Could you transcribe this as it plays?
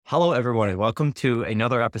Hello, everyone, and welcome to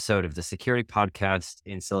another episode of the Security Podcast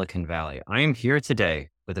in Silicon Valley. I am here today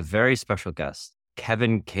with a very special guest,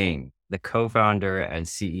 Kane, the co-founder and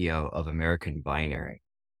CEO of American Binary.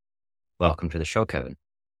 Welcome to the show, Kevin.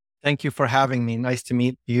 Thank you for having me. Nice to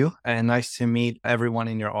meet you and nice to meet everyone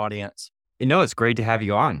in your audience. It's great to have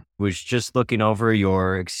you on. Was just looking over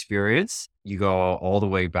your experience. You go all the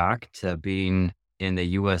way back to being in the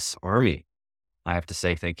U.S. Army. I have to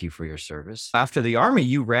say thank you for your service. After the Army,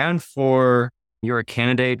 you're a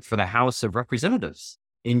candidate for the House of Representatives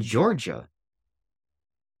in Georgia.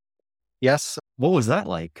 Yes. What was that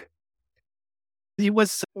like? It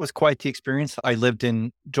was quite the experience. I lived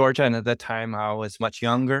in Georgia, and at that time I was much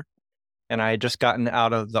younger, and I had just gotten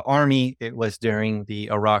out of the Army. It was during the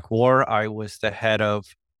Iraq War. I was the head of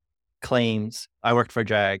claims. I worked for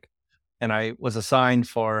JAG, and I was assigned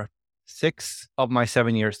for 6 of my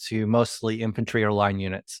 7 years to mostly infantry or line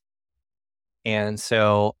units. And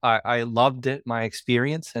so I loved it, my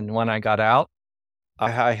experience. And when I got out,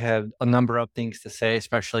 I had a number of things to say,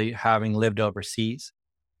 especially having lived overseas.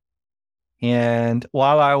 And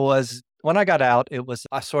when I got out, it was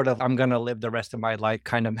a sort of, I'm going to live the rest of my life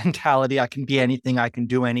kind of mentality. I can be anything. I can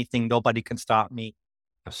do anything. Nobody can stop me.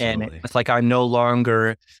 Absolutely. And it's like I'm no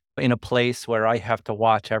longer in a place where I have to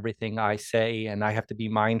watch everything I say, and I have to be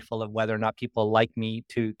mindful of whether or not people like me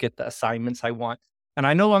to get the assignments I want. And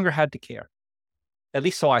I no longer had to care. At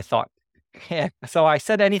least so I thought. So I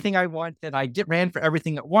said anything I wanted. I ran for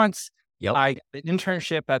everything at once. Yep. I did an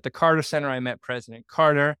internship at the Carter Center. I met President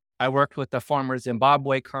Carter. I worked with the former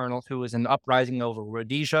Zimbabwe colonel who was in the uprising over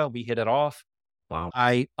Rhodesia. We hit it off. Wow.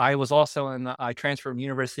 I was also I transferred from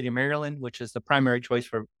University of Maryland, which is the primary choice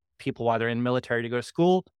for people while they're in the military to go to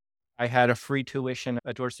school. I had a free tuition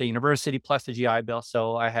at Georgia State University plus a GI Bill.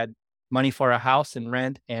 So I had money for a house and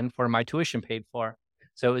rent and for my tuition paid for.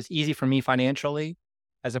 So it was easy for me financially.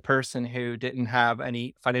 As a person who didn't have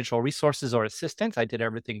any financial resources or assistance, I did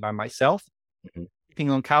everything by myself. Sleeping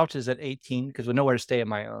on couches at 18 because with nowhere to stay on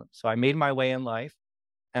my own. So I made my way in life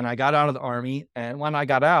and I got out of the Army. And when I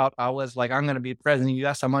got out, I was like, I'm going to be president of the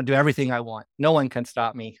U.S. I'm going to do everything I want. No one can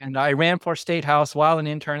stop me. And I ran for State House while an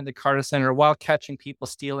intern at the Carter Center, while catching people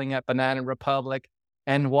stealing at Banana Republic,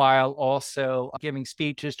 and while also giving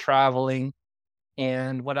speeches, traveling.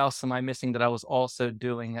 And what else am I missing that I was also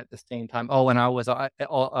doing at the same time? Oh, and I was an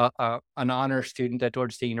honor student at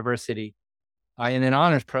Georgia State University. In an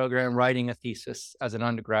honors program, writing a thesis as an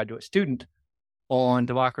undergraduate student on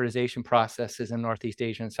democratization processes in Northeast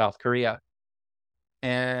Asia and South Korea.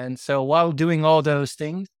 And so while doing all those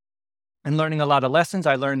things and learning a lot of lessons,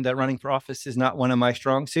 I learned that running for office is not one of my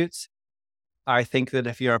strong suits. I think that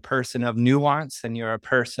if you're a person of nuance and you're a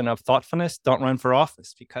person of thoughtfulness, don't run for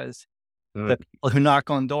office because the people who knock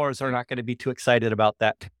on doors are not going to be too excited about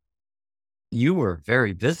that. You were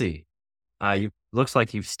very busy. Looks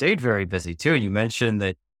like you've stayed very busy too. You mentioned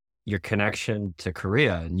that your connection to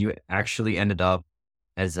Korea, and you actually ended up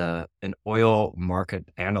as an oil market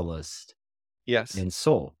analyst. Yes. In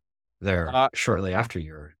Seoul there shortly after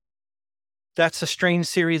your. That's a strange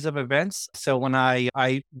series of events. So when I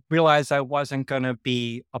realized I wasn't going to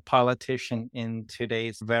be a politician in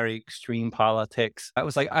today's very extreme politics, I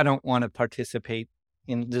was like, I don't want to participate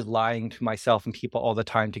in just lying to myself and people all the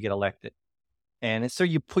time to get elected. And so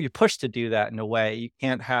you're pushed to do that in a way. You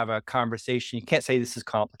can't have a conversation. You can't say this is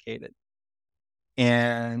complicated.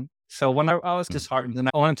 And so when I was disheartened and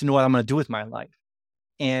I wanted to know what I'm going to do with my life.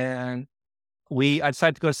 And I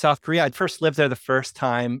decided to go to South Korea. I'd first lived there the first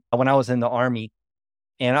time when I was in the Army.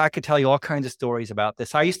 And I could tell you all kinds of stories about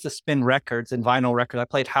this. I used to spin records and vinyl records. I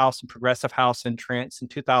played house and progressive house and trance in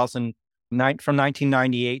 2009, from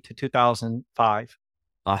 1998 to 2005.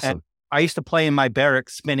 Awesome. And I used to play in my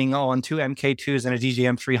barracks spinning on 2 MK2s and a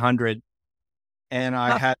DJM 300. And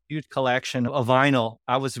I had a huge collection of vinyl.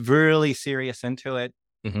 I was really serious into it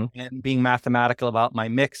and being mathematical about my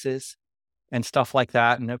mixes and stuff like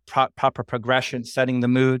that, and the proper progression, setting the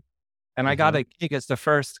mood. And I got a gig as the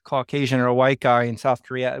first Caucasian or white guy in South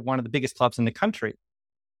Korea at one of the biggest clubs in the country.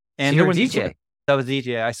 And you were a DJ? I was a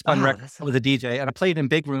DJ. I spun records with a DJ, and I played in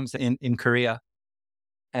big rooms in Korea.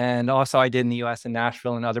 And also I did in the US, in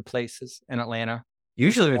Nashville and other places, in Atlanta.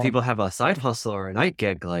 Usually when people have a side hustle or a night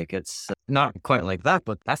gig, like it's not quite like that,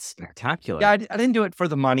 but that's spectacular. Yeah, I didn't do it for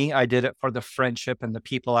the money. I did it for the friendship and the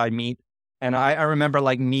people I meet. And I remember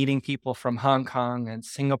like meeting people from Hong Kong and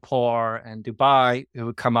Singapore and Dubai who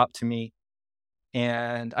would come up to me.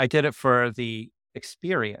 And I did it for the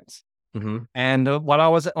experience. And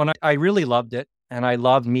I really loved it. And I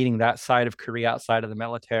loved meeting that side of Korea outside of the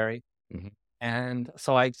military. And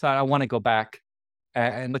so I thought I want to go back.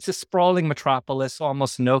 And it's a sprawling metropolis,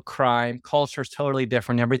 almost no crime. Culture is totally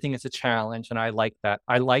different. Everything is a challenge. And I like that.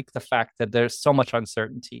 I like the fact that there's so much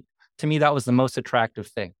uncertainty. To me, that was the most attractive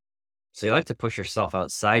thing. So you like to push yourself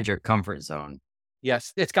outside your comfort zone.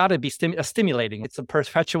 Yes, it's got to be stimulating. It's a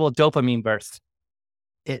perpetual dopamine burst.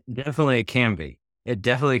 It definitely can be. It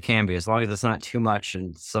definitely can be, as long as it's not too much.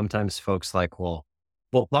 And sometimes folks like will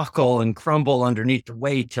buckle and crumble underneath the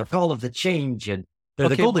weight of all of the change. And there's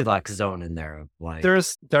the Okay, Goldilocks zone in there of like, there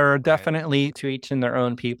are right. definitely to each in their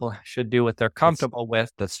own. People should do what they're That's comfortable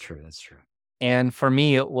with. that's true. That's true. And for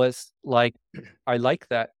me, it was like, I like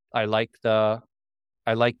that. I like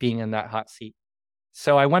being in that hot seat.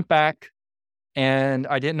 So I went back and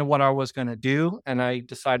I didn't know what I was going to do. And I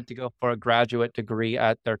decided to go for a graduate degree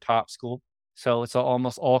at their top school. So it's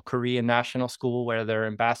almost all Korean national school where their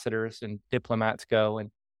ambassadors and diplomats go. And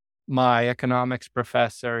my economics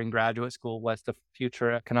professor in graduate school was the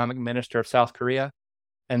future economic minister of South Korea.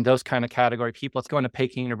 And those kind of category people, it's going to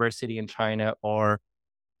Peking University in China or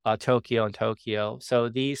Tokyo in Tokyo. So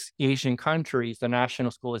these Asian countries, the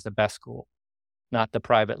national school is the best school, not the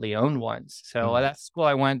privately owned ones. So Mm. that school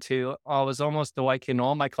I went to, I was almost the white kid in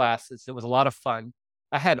all my classes. It was a lot of fun.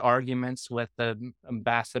 I had arguments with the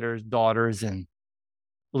ambassadors' daughters, and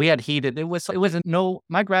we had heated. It wasn't no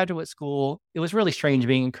my graduate school. It was really strange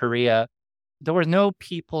being in Korea. There were no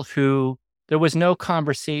people who there was no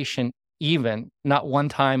conversation, even not one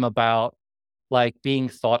time about like being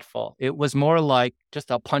thoughtful. It was more like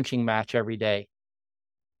just a punching match every day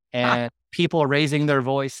Ah, and people raising their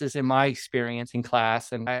voices in my experience in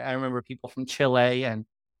class. And I remember people from Chile, and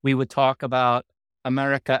we would talk about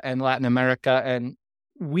America and Latin America. And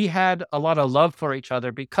we had a lot of love for each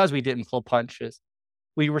other because we didn't pull punches.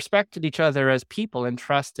 We respected each other as people and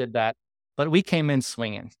trusted that, but we came in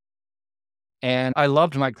swinging. And I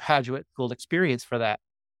loved my graduate school experience for that.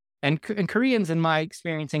 And Koreans, in my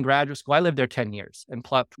experience in graduate school, I lived there 10 years and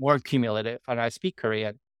plus more cumulative, and I speak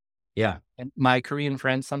Korean. yeah. And my Korean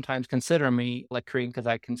friends sometimes consider me like Korean because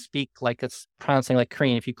I can speak like it's pronouncing like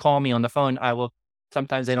Korean. If you call me on the phone, I will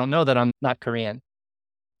sometimes they don't know that I'm not Korean.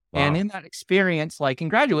 And Wow. in that experience, like in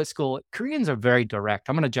graduate school, Koreans are very direct.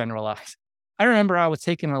 I'm going to generalize. I remember I was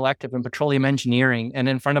taking an elective in petroleum engineering, and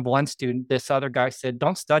in front of one student, this other guy said,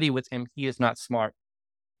 "Don't study with him. He is not smart."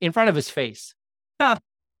 In front of his face. Ah,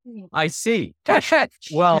 I see.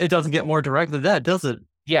 Well, it doesn't get more direct than that, does it?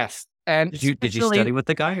 Yes. And Did you especially, study with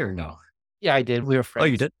the guy or no? yeah, I did. We were Oh,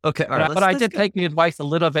 you friends. did? Okay. All But right. but I Let's did go. take the advice a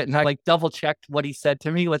little bit, and I like double checked what he said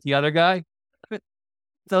to me with the other guy.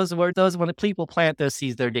 Those when people plant those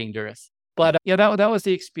seeds, they're dangerous. But yeah, that was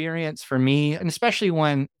the experience for me, and especially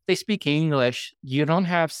when they speak English, you don't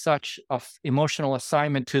have such a emotional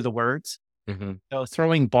assignment to the words. Hmm. So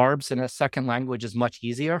throwing barbs in a second language is much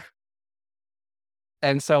easier.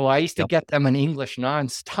 And so I used to Yep. get them in English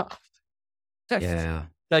nonstop. Yeah.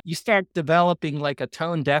 That you start developing like a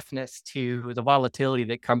tone deafness to the volatility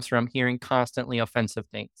that comes from hearing constantly offensive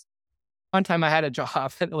things. One time I had a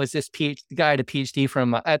job and it was this PhD guy, a PhD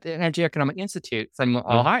from at the Energy Economic Institute from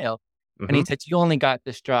Ohio. And he Mm-hmm. said, "You only got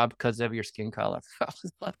this job because of your skin color." I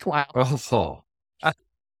was like, wow. Oh.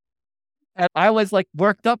 And I was like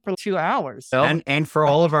worked up for 2 hours. So And for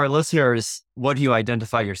all of our listeners, what do you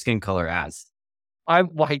identify your skin color as? I'm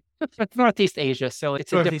white. It's Northeast Asia, so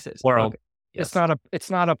it's a different Northeast Asia. world. Okay. Yes. It's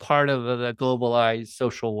not a part of the globalized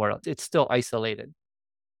social world. It's still isolated.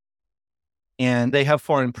 And they have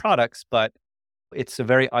foreign products, but it's a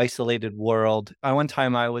very isolated world. One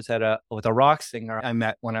time I was with a rock singer I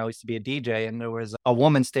met when I used to be a DJ, and there was a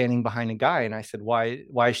woman standing behind a guy, and I said, "Why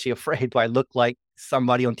is she afraid? Do I look like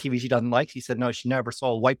somebody on TV she doesn't like?" She said, "No, she never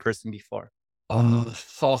saw a white person before Oh,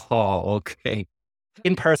 okay.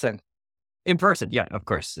 in person." In person. Yeah, of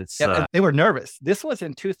course. It's Yeah, and they were nervous. This was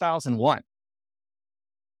in 2001.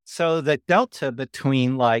 So the delta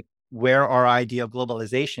between like where our idea of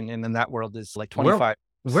globalization in that world is like where 25.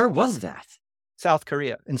 where was that? South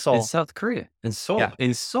Korea in In Seoul. South Korea. In Yeah. Seoul.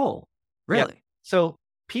 In Seoul. Yeah. Really? So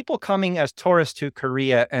people coming as tourists to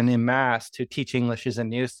Korea and en masse to teach English is a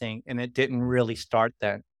new thing, and it didn't really start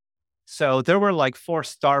then. So there were like 4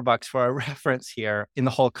 Starbucks for a reference here in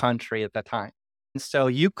the whole country at that time. And so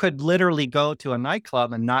you could literally go to a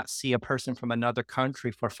nightclub and not see a person from another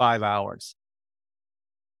country for 5 hours.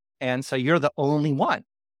 And so you're the only one.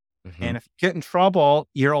 Hmm. And if you get in trouble,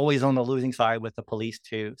 you're always on the losing side with the police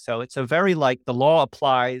too. So it's a very like the law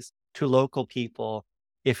applies to local people.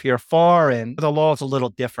 If you're foreign, the law is a little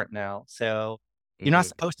different now. So you're not Hmm.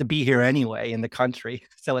 supposed to be here anyway in the country.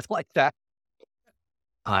 So it's like that.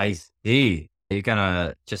 I see. You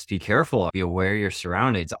gotta just be careful, be aware of your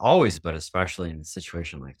surroundings always, but especially in a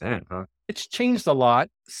situation like that, huh? It's changed a lot.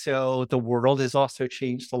 So the world has also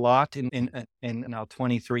changed a lot in now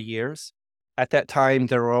 23 years. At that time,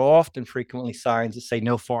 there were often frequently signs that say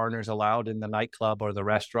no foreigners allowed in the nightclub or the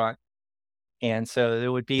restaurant. And so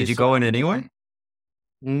there would be Did you go in anyway?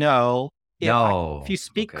 no. If you No.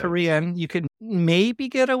 speak Okay. Korean, you could maybe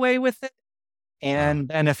get away with it. Uh,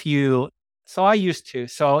 And if you, so I used to.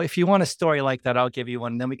 So if you want a story like that, I'll give you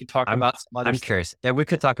one. Then we can talk I'm about some other I'm stuff. curious. Yeah, we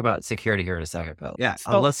could talk about security here in a second, but yeah,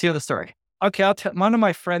 So, let's hear the story. okay, I'll tell one of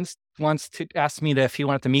my friends wants to ask me to, if he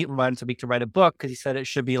wanted to meet once a week to write a book, because he said it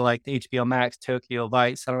should be like the HBO Max Tokyo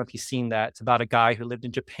Vice. I don't know if you've seen that. It's about a guy who lived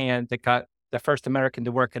in Japan that got the first American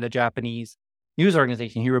to work at a Japanese news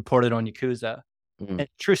organization. He reported on Yakuza. Mhm.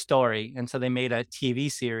 It's a true story. And so they made a TV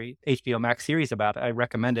series, HBO Max series about it. I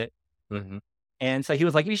recommend it. Mhm. And so he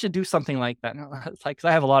was like, "We should do something like that." And it's like, 'cause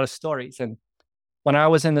I have a lot of stories. And when I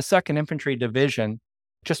was in the 2nd Infantry Division,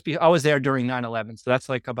 I was there during 9/11. So that's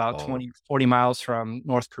like about Oh, 40 miles from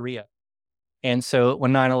North Korea. And so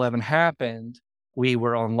when 9/11 happened, we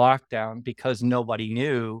were on lockdown because nobody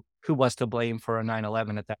knew who was to blame for a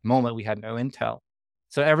 9/11 at that moment. We had no intel.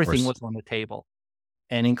 So of everything course. was on the table,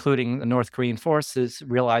 and including the North Korean forces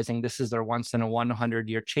realizing this is their once in a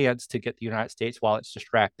 100-year chance to get the United States while it's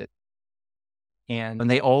distracted. And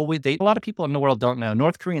a lot of people in the world don't know,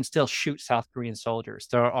 North Koreans still shoot South Korean soldiers.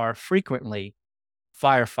 There are frequently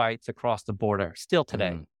firefights across the border still today.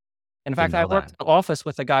 Mm, In didn't fact, I know worked that. in the office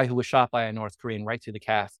with a guy who was shot by a North Korean right through the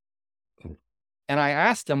calf. Mm, And I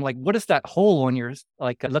asked him, like, "What is that hole on yours?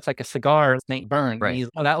 Like, it looks like a cigar snake burned." And right, he's,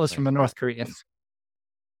 "Oh, that was right. from a North Korean."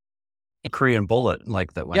 A Korean bullet,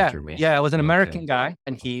 like, that went Yeah, through me. yeah, it was an Okay. American guy,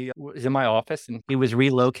 and he was in my office, and he was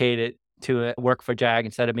relocated to work for JAG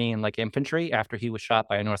instead of being like infantry after he was shot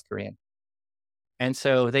by a North Korean. And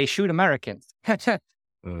so they shoot Americans.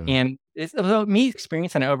 Mm. And me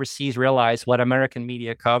experiencing it overseas realize what American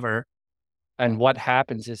media cover and what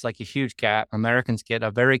happens is like a huge gap. Americans get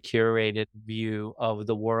a very curated view of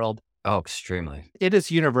the world. Oh, extremely. It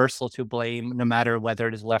is universal to blame, no matter whether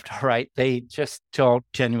it is left or right. They just don't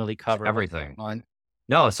genuinely cover what's Everything. going on.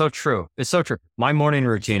 No, it's so true. It's so true. My morning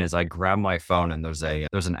routine is I grab my phone and there's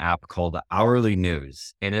an app called Hourly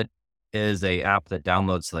News, and it is a app that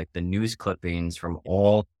downloads like the news clippings from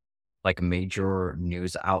all like major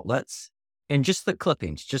news outlets and just the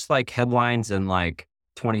clippings, just like headlines and like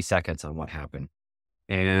 20 seconds on what happened.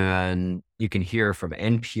 And you can hear from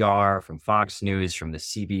NPR, from Fox News, from the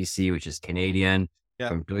CBC, which is Canadian, Yeah.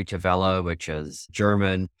 from Deutsche Welle, which is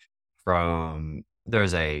German, from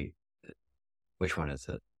there's a which one is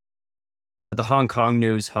it? The Hong Kong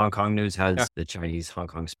news. Hong Kong news Yeah. has the Chinese Hong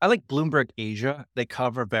Kong I like Bloomberg Asia. They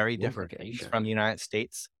cover very different Bloomberg things Asia. from the United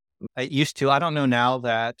States. I used to. I don't know now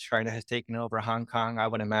that China has taken over Hong Kong. I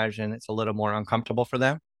would imagine it's a little more uncomfortable for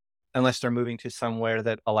them unless they're moving to somewhere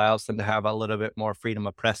that allows them to have a little bit more freedom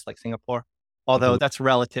of press, like Singapore. Although Mhm. that's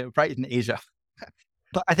relative, right, in Asia.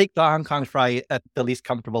 But I think the Hong Kong's probably at the least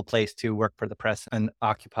comfortable place to work for the press and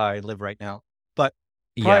occupy, live right now. But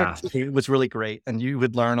prior Yeah. to it was really great, and you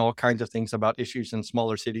would learn all kinds of things about issues in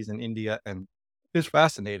smaller cities in India, and it was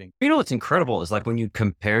fascinating. You know what's incredible is like when you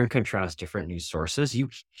compare and contrast different news sources, you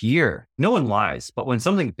hear no one lies, but when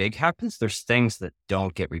something big happens, there's things that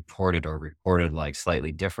don't get reported or reported like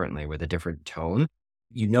slightly differently with a different tone.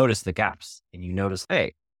 You notice the gaps and you notice,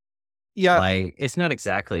 hey, Yeah, like it's not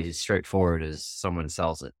exactly as straightforward as someone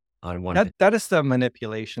sells it on one. that is the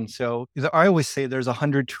manipulation. So I always say there's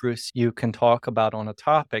 100 truths you can talk about on a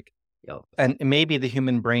topic, Video. and maybe the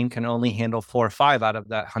human brain can only handle 4 or 5 out of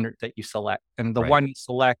that 100 that you select. And the Right. one you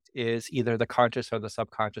select is either the conscious or the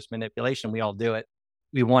subconscious manipulation. We all do it.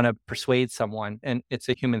 We want to persuade someone, and it's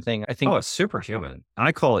a human thing. I think Oh, it's superhuman.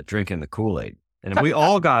 I call it drinking the Kool-Aid. And we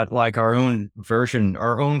all got like our own version,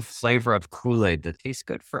 our own flavor of Kool-Aid that tastes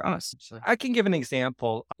good for us. So, I can give an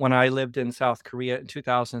example. When I lived in South Korea in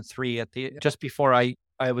 2003, just before I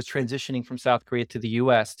was transitioning from South Korea to the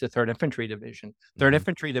US to 3rd Infantry Division. 3rd mhm.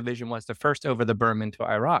 Infantry Division was the first over the Burma into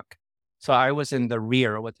Iraq. So I was in the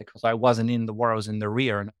rear, because I wasn't in the war, I was in the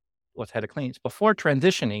rear and was head of claims. Before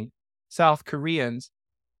transitioning, South Koreans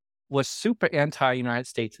was super anti-United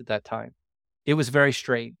States at that time. It was very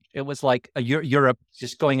strange. It was like Europe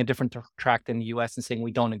just going a different track than the US and saying,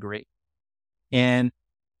 we don't agree. And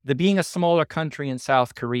being a smaller country in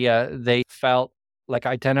South Korea, they felt like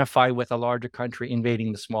identify with a larger country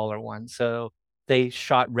invading the smaller one. So they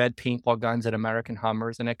shot red paintball guns at American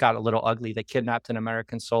Hummers, and it got a little ugly. They kidnapped an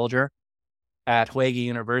American soldier at Hwege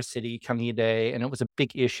University, Kamide, and it was a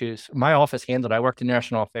big issue. My office handled it. I worked in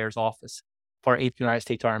National Affairs office for 8th United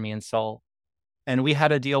States Army in Seoul. And we had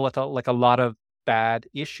to deal with a lot of bad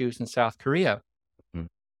issues in South Korea Mm.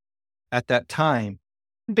 at that time.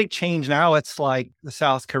 Big change now. It's like the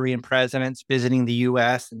South Korean president's visiting the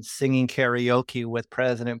US and singing karaoke with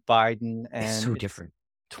President Biden. It's And so it's different.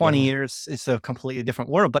 20 Yeah. years, it's a completely different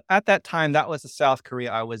world. But at that time, that was the South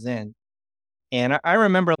Korea I was in. And I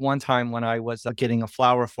remember one time when I was getting a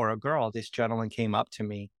flower for a girl, this gentleman came up to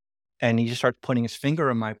me and he just started putting his finger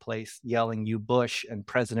in my place, yelling, "You Bush," and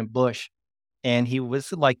President Bush. And he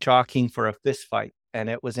was like jockeying for a fist fight. And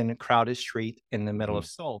it was in a crowded street in the middle of Mhm.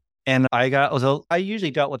 Seoul. And I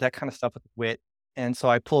usually dealt with that kind of stuff with wit. And so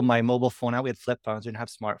I pulled my mobile phone out. We had flip phones, we didn't have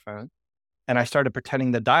smartphones. And I started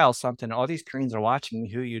pretending to dial something. All these Koreans are watching me.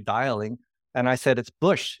 Who are you dialing? And I said, "It's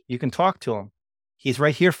Bush. You can talk to him. He's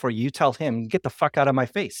right here for you. You tell him, get the fuck out of my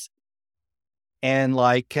face." And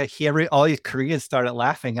like all these Koreans started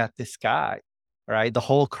laughing at this guy, right? The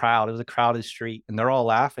whole crowd, it was a crowded street, and they're all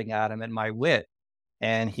laughing at him and my wit.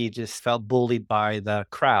 And he just felt bullied by the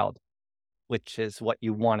crowd, which is what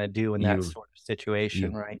you want to do in that You sort of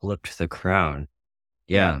situation, you right? flipped the crown.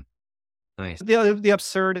 Yeah. Yeah. Nice. The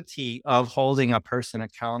absurdity of holding a person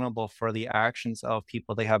accountable for the actions of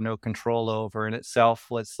people they have no control over in itself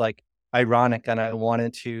was like ironic. And I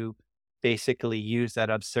wanted to basically use that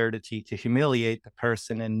absurdity to humiliate the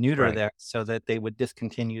person and neuter Right. them so that they would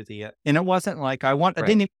discontinue and it wasn't like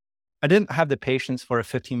Right. I didn't have the patience for a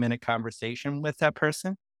 15-minute conversation with that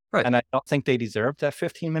person. Right. And I don't think they deserved that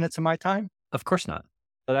 15 minutes of my time. Of course not.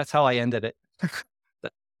 So that's how I ended it.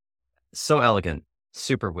 Th- So elegant,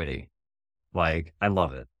 super witty. Like, I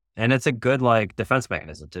love it. And it's a good like defense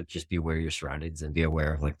mechanism to just be aware of your surroundings and be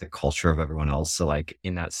aware of like the culture of everyone else. So like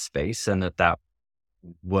in that space, and that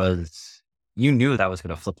was you knew that was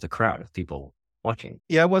going to flip the crowd of people watching.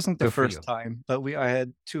 Yeah, it wasn't the Good for first you. time, but I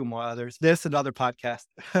had two more others. This another podcast.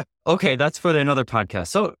 Okay, that's for another podcast.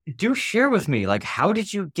 So do share with me, like, how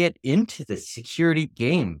did you get into the security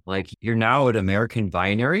game? Like, you're now at American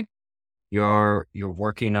Binary. You're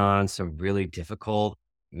working on some really difficult,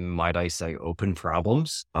 might I say, open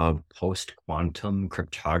problems of post-quantum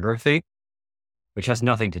cryptography, which has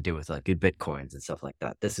nothing to do with like Bitcoins and stuff like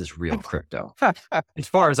that. This is real crypto. As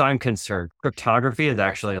far as I'm concerned, cryptography is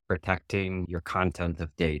actually protecting your content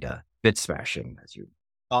of data, bit smashing, as you.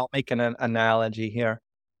 I'll make an analogy here.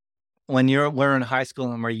 When we're in high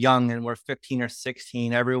school and we're young and we're 15 or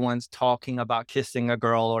 16, everyone's talking about kissing a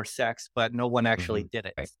girl or sex, but no one actually Mhm. did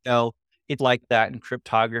it. Right. So it's like that in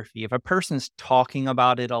cryptography. If a person's talking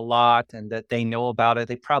about it a lot and that they know about it,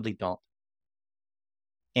 they probably don't.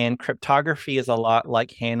 And cryptography is a lot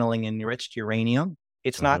like handling enriched uranium.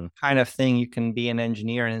 It's not Mhm. the kind of thing you can be an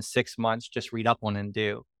engineer and in 6 months just read up on and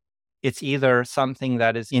do. It's either something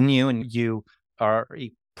that is in you and you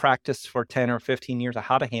practice for 10 or 15 years of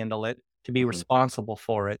how to handle it, to be Mhm. responsible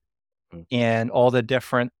for it, Mhm. and all the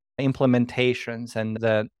different implementations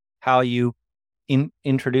and how you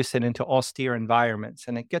introduce it into austere environments.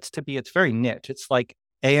 And it gets to be, it's very niche. It's like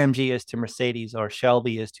AMG is to Mercedes or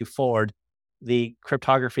Shelby is to Ford. The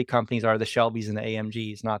cryptography companies are the Shelbys and the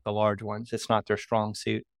AMGs, not the large ones. It's not their strong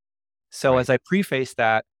suit. So Right. as I preface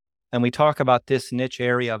that, and we talk about this niche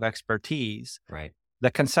area of expertise, Right.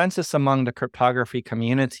 the consensus among the cryptography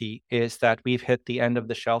community is that we've hit the end of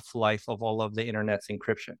the shelf life of all of the internet's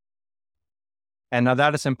encryption. And now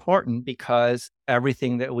that is important because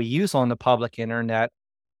everything that we use on the public internet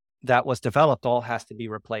that was developed all has to be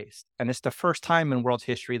replaced. And it's the first time in world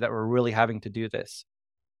history that we're really having to do this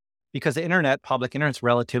because the internet, public internet, is a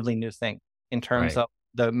relatively new thing in terms Right. of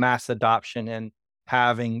the mass adoption and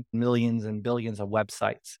having millions and billions of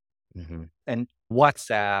websites Mhm. and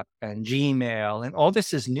WhatsApp and Gmail, and all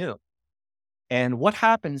this is new. And what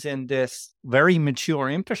happens in this very mature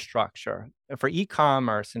infrastructure for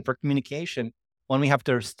e-commerce and for communication when we have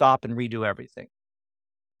to stop and redo everything?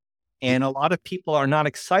 Y And a lot of people are not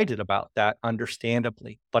excited about that,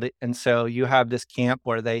 understandably. And so you have this camp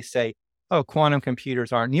where they say, "Oh, quantum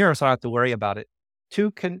computers aren't near, so I don't have to worry about it."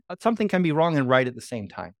 Something can be wrong and right at the same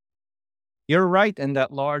time. You're right in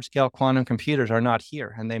that large scale quantum computers are not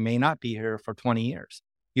here, and they may not be here for 20 years.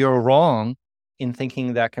 You're wrong in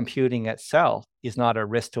thinking that computing itself is not a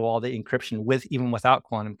risk to all the encryption even without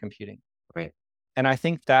quantum computing. Right. And I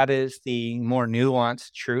think that is the more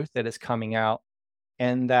nuanced truth that is coming out,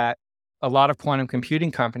 and that a lot of quantum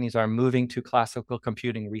computing companies are moving to classical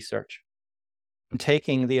computing research and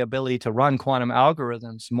taking the ability to run quantum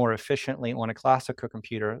algorithms more efficiently on a classical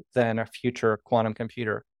computer than a future quantum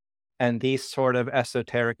computer. And these sort of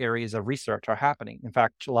esoteric areas of research are happening. In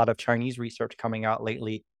fact, a lot of Chinese research coming out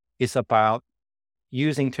lately is about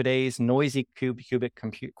using today's noisy qubit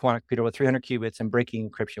quantum computer with 300 qubits and breaking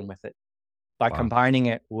encryption with it by Wow. combining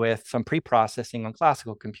it with some pre-processing on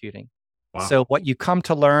classical computing. Wow. So what you come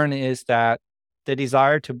to learn is that the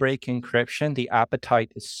desire to break encryption, the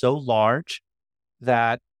appetite is so large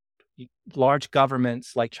that large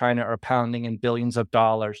governments like China are pounding in billions of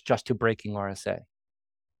dollars just to breaking RSA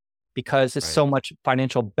because it's Right. so much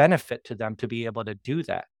financial benefit to them to be able to do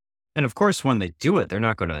that. And of course, when they do it, they're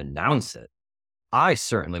not going to announce it. I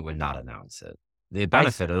certainly would not announce it. The I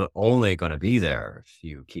benefit is only going to be there if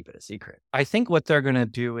you keep it a secret. I think what they're going to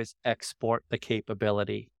do is export the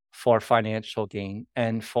capability for financial gain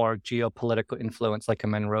and for geopolitical influence, like a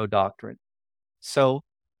Monroe Doctrine. So,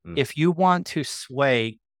 Mm, if you want to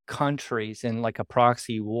sway countries in like a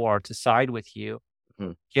proxy war to side with you,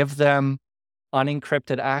 mhm. give them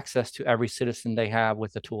unencrypted access to every citizen they have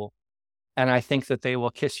with the tool. And I think that they will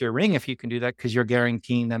kiss your ring if you can do that because you're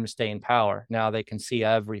guaranteeing them to stay in power. Now they can see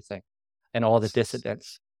everything and all the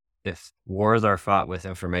dissidents. If wars are fought with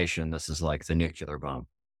information, this is like the nuclear bomb.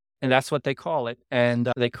 And that's what they call it.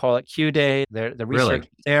 And they call it Q Day. The research Really?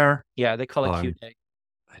 there. Yeah, they call Oh, it Q Day.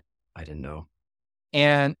 I, I didn't know.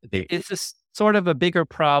 And They, it's a sort of a bigger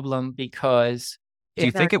problem because do you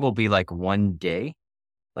it think it will be like one day,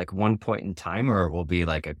 like one point in time, or it will be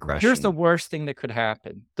like here's the aggression? worst thing that could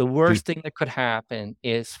happen. The Do, worst thing that could happen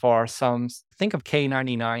is for some, think of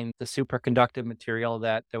K99, the superconductive material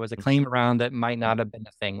that there was a claim around that might not have been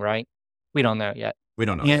a thing, right? We don't know yet. we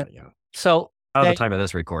don't know Yeah. yet. Yeah. So At the they, time of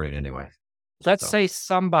this recording, anyway. let's So, say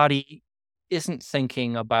somebody isn't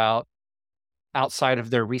thinking about outside of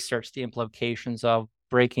their research the implications of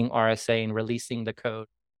breaking RSA and releasing the code.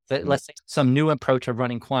 mm. Let's say some new approach of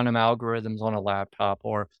running quantum algorithms on a laptop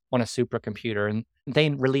or on a supercomputer, and they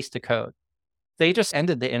released the code. They just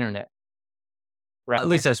ended the internet, right? At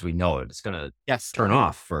least as we know it, it's going to Yes. turn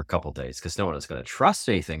off for a couple days because no one is going to trust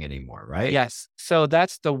anything anymore, right? Yes. So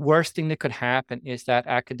that's the worst thing that could happen is that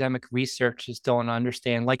academic researchers don't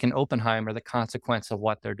understand, like in Oppenheimer, the consequence of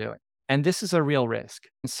what they're doing. And this is a real risk.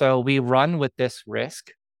 And so we run with this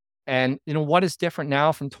risk. And what is different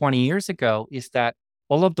now from 20 years ago is that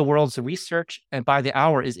all of the world's research and by the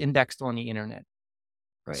hour is indexed on the internet.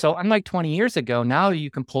 Right. So unlike 20 years ago, now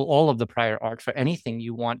you can pull all of the prior art for anything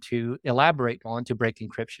you want to elaborate on to break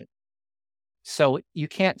encryption. So you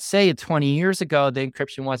can't say 20 years ago the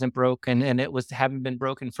encryption wasn't broken and it was haven't been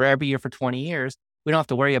broken for every year for 20 years. We don't have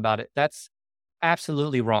to worry about it. That's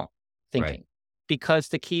absolutely wrong Right. thinking because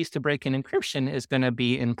the keys to breaking encryption is going to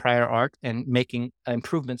be in prior art and making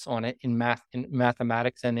improvements on it in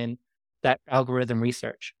mathematics and in that algorithm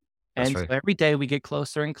research. That's And right. so every day we get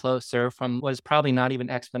closer and closer from what is probably not even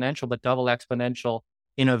exponential, but double exponential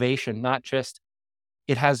innovation, not just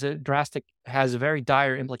it has very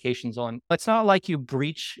dire implications on. It's not like you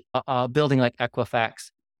breach a building like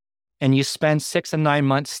Equifax and you spend 6 and 9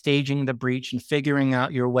 months staging the breach and figuring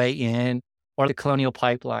out your way in, or the Colonial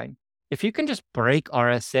Pipeline. If you can just break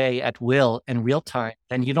RSA at will in real time,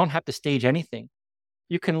 then you don't have to stage anything.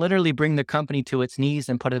 You can literally bring the company to its knees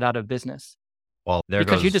and put it out of business Well, there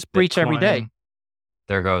because you goes just breach every day. Bitcoin.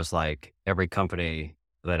 There goes like every company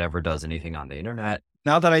that ever does anything on the internet.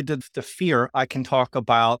 Now that I did the fear, I can talk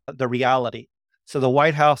about the reality. So the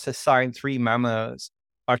White House has signed 3 memos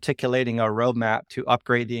articulating a roadmap to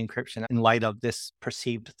upgrade the encryption in light of this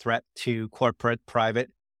perceived threat to corporate, private,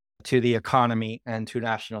 to the economy, and to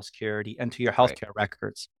national security, and to your Right. healthcare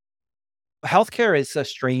records. Healthcare is a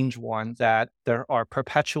strange one that there are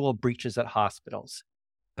perpetual breaches at hospitals.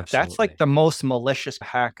 That's like Absolutely. the most malicious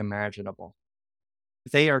hack imaginable.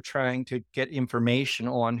 They are trying to get information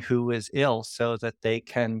on who is ill so that they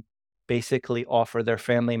can basically offer their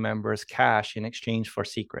family members cash in exchange for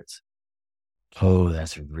secrets. Oh,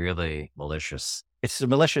 that's really malicious. It's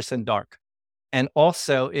malicious and dark. And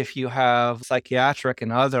also, if you have psychiatric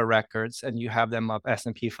and other records and you have them of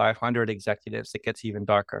S&P 500 executives, it gets even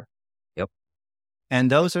darker. Yep. And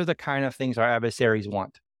those are the kind of things our adversaries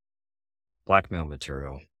want. Blackmail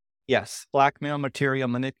material. Yes, blackmail material,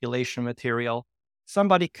 manipulation material.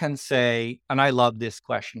 Somebody can say, and I love this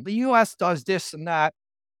question, the US does this and that.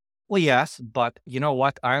 Well, yes, but you know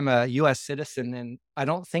what? I'm a US citizen and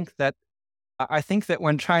I think that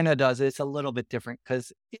when China does it, it's a little bit different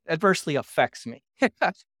because it adversely affects me.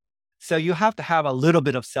 So you have to have a little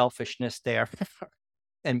bit of selfishness there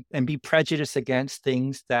and be prejudiced against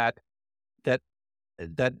things that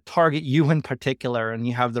that target you in particular, and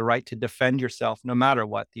you have the right to defend yourself no matter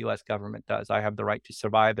what the US government does. I have the right to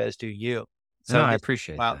survive, as do you. No, So I this,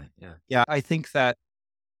 appreciate well, that. Yeah. yeah, I think that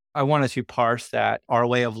I wanted to parse that our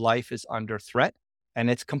way of life is under threat, and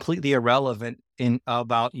it's completely irrelevant in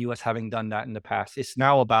about US having done that in the past. It's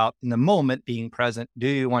now about in the moment being present. Do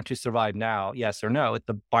you want to survive now? Yes or no? It's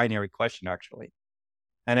a binary question, actually.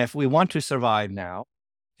 And if we want to survive now,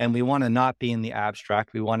 And we want to not be in the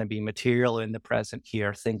abstract. We want to be material in the present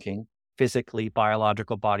here, thinking physically,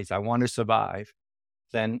 biological bodies. I want to survive.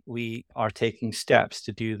 Then we are taking steps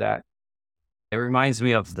to do that. It reminds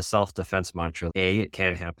me of the self-defense mantra. A, it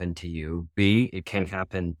can happen to you. B, it can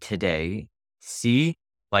happen today. C,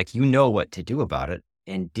 like you know what to do about it.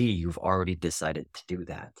 And D, you've already decided to do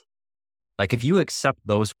that. Like if you accept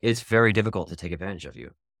those, it's very difficult to take advantage of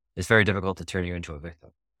you. It's very difficult to turn you into a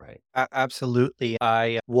victim, right? Absolutely.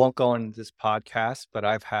 I won't go into this podcast, but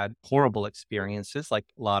I've had horrible experiences like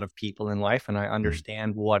a lot of people in life, and I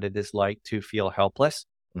understand what it is like to feel helpless.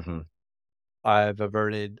 Mm-hmm. I've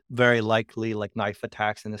averted very likely like knife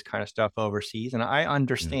attacks and this kind of stuff overseas. And I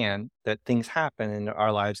understand that things happen and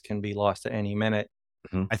our lives can be lost at any minute.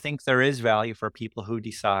 Mm-hmm. I think there is value for people who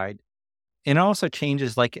decide. And it also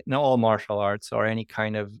changes like in all martial arts or any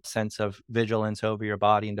kind of sense of vigilance over your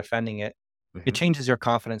body and defending it. It Mm-hmm. changes your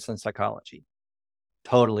confidence in psychology.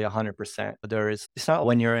 Totally 100%. It's not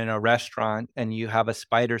when you're in a restaurant and you have a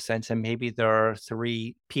spider sense and maybe there are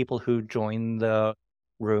 3 people who join the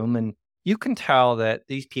room and you can tell that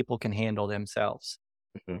these people can handle themselves,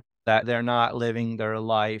 Mm-hmm. that they're not living their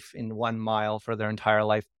life in 1 mile for their entire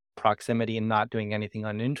life proximity and not doing anything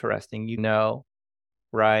uninteresting,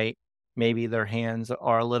 right? Maybe their hands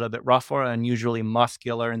are a little bit rougher, unusually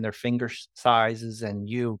muscular in their finger sizes, and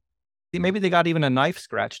maybe they got even a knife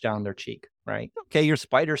scratch down their cheek, right? Okay, your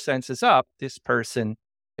spider sense is up. This person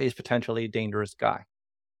is potentially a dangerous guy.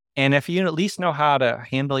 And if you at least know how to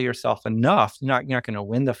handle yourself enough, you're not going to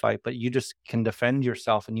win the fight, but you just can defend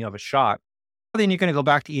yourself and you have a shot, then you're going to go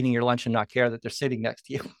back to eating your lunch and not care that they're sitting next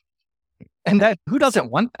to you. And that who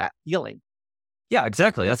doesn't want that feeling? Yeah,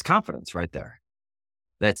 exactly. That's confidence right there.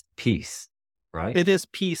 That's peace, right? It is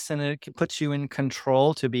peace and it puts you in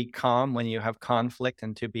control to be calm when you have conflict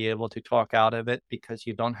and to be able to talk out of it because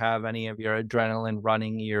you don't have any of your adrenaline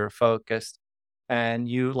running, you're focused. And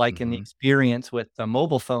you, like in the Mm-hmm. experience with the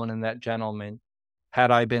mobile phone and that gentleman,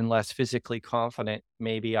 had I been less physically confident,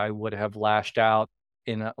 maybe I would have lashed out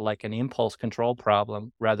in like an impulse control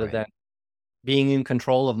problem rather Right. than being in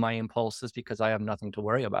control of my impulses because I have nothing to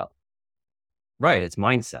worry about. Right. It's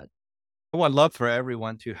mindset. Oh, I'd love for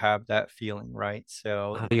everyone to have that feeling, right?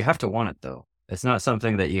 So You have to want it though. It's not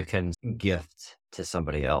something that you can gift to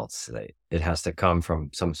somebody else. It has to come from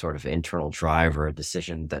some sort of internal drive or a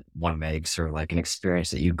decision that one makes or like an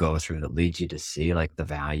experience that you go through that leads you to see like the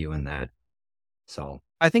value in that. So,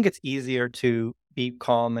 I think it's easier to be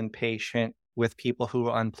calm and patient with people who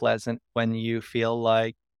are unpleasant when you feel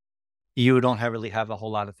like you don't really have a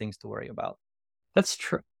whole lot of things to worry about. that's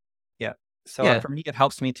true. Yeah. So Yeah. for me, it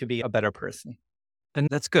helps me to be a better person. And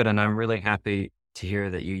that's good. And I'm really happy to hear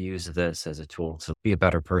that you use this as a tool to be a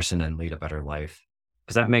better person and lead a better life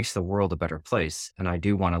because that makes the world a better place. And I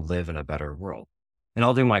do want to live in a better world. And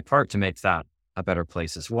I'll do my part to make that a better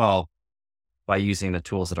place as well by using the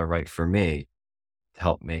tools that are right for me to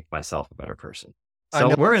help make myself a better person. I So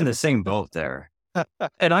know. we're in the same boat there.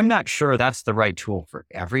 And I'm not sure that's the right tool for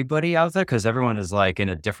everybody out there because everyone is like in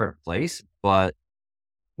a different place. But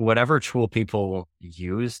whatever tool people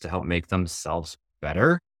use to help make themselves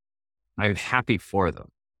better, I'm happy for them,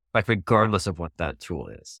 like regardless of what that tool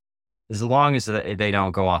is, as long as they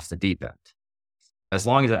don't go off the deep end, as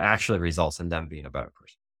long as it actually results in them being a better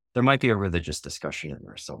person. There might be a religious discussion in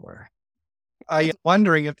there somewhere. I'm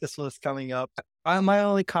wondering if this was coming up. My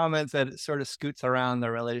only comment that it sort of scoots around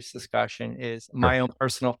the religious discussion is Sure. my own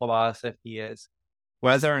personal philosophy is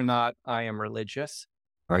whether or not I am religious.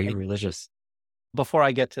 Are you I, religious? before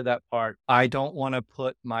I get to that part, I don't want to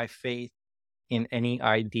put my faith in any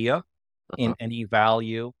idea, Uh-huh. in any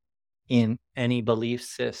value, in any belief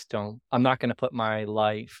system. I'm not going to put my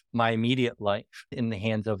life, my immediate life, in the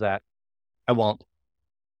hands of that. I won't.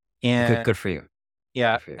 Good, And good for you.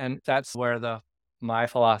 yeah, Good for you. and that's where my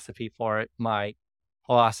philosophy for it, my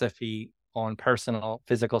philosophy on personal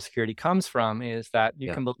physical security comes from is that you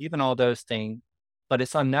Yeah. can believe in all those things, but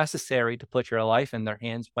it's unnecessary to put your life in their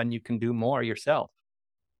hands when you can do more yourself.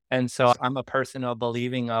 And so I'm a person of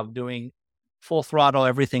believing of doing full throttle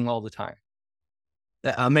everything all the time.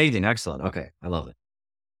 Amazing. Excellent. Okay. I love it.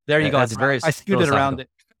 There you go. That's very I scooted around philosophical. it.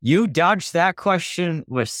 You dodged that question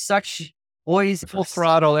with such poise. Full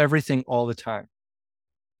throttle everything all the time.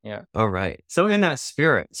 Yeah. All right. So in that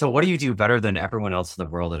spirit, so what do you do better than everyone else in the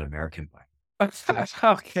world at American Pie?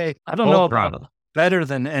 Okay. I don't Full know about throttle. better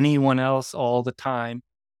than anyone else all the time.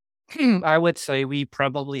 I would say we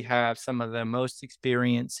probably have some of the most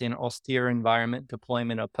experience in austere environment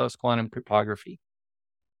deployment of post-quantum cryptography.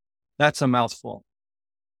 That's a mouthful.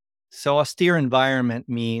 So austere environment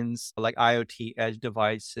means like IoT edge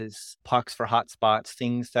devices, pucks for hotspots,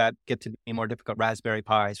 things that get to be more difficult, Raspberry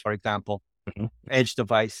Pis, for example, Mhm. edge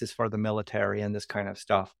devices for the military and this kind of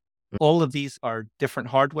stuff. All of these are different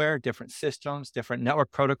hardware, different systems, different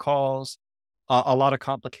network protocols, a lot of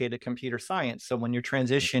complicated computer science. So when you're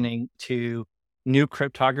transitioning to new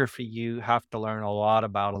cryptography, you have to learn a lot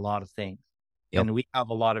about a lot of things. Yep. And we have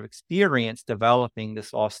a lot of experience developing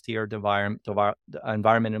this austere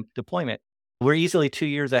environment and deployment. We're easily 2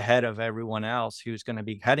 years ahead of everyone else who's going to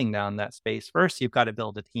be heading down that space. First, you've got to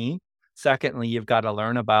build a team. Secondly, you've got to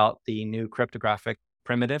learn about the new cryptographic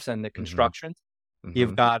primitives and the Hmm. constructions.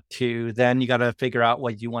 You've Hmm. got to then you got to figure out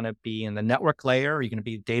what you want to be in the network layer. Are you going to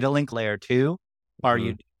be data link layer 2? Are Hmm.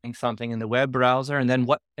 you doing something in the web browser? And then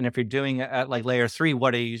what? And if you're doing it at like layer 3,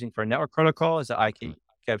 what are you using for a network protocol? Is it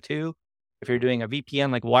IKEv2? If you're doing a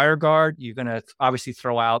VPN like WireGuard, you're going to obviously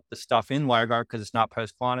throw out the stuff in WireGuard because it's not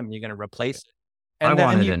post quantum. You're going to replace it. I And then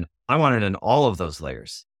wanted in, I wanted in all of those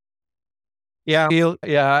layers.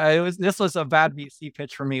 this was a bad VC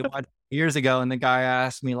pitch for me years ago. And the guy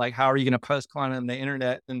asked me like, how are you going to post quantum the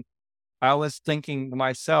internet? And I was thinking to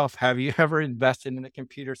myself, have you ever invested in a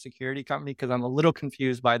computer security company? Because I'm a little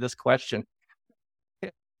confused by this question.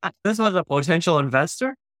 This was a potential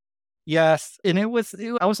investor? Yes. And I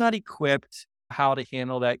was not equipped how to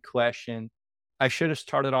handle that question. I should have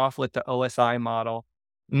started off with the OSI model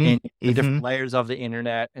in the Mm-hmm. different layers of the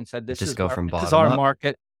internet and said, Just go from this is bottom our up.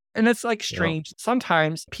 market. And it's like Yep. strange.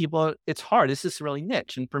 Sometimes people, it's hard. This is really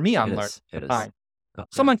niche. And for me, I'm It learning is. all It the is. time. Oh, yeah.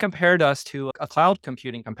 Someone compared us to a cloud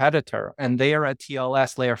computing competitor, and they are at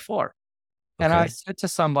TLS layer 4. And I Okay. said to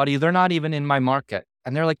somebody, they're not even in my market.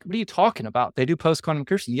 And they're like, what are you talking about? They do post quantum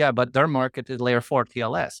encryption. Yeah, but their market is layer 4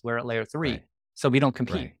 TLS. We're at layer 3. Right. So we don't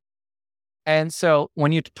compete. Right. And so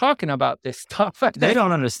when you're talking about this stuff, They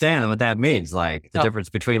don't understand what that means, like the no, difference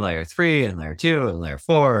between layer 3 and layer 2 and layer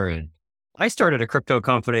 4. And I started a crypto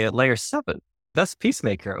company at layer 7. That's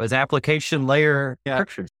Peacemaker. It was application layer yeah,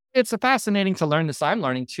 encryption. it's fascinating to learn this. I'm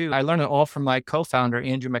learning too. I learned it all from my co-founder,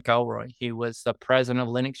 Andrew McElroy. He was the president of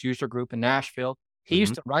Linux User Group in Nashville. He Mm-hmm.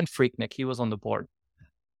 used to run Freaknik. He was on the board.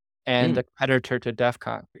 And the competitor to DEF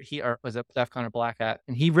CON. He was at DEF CON or Black Hat,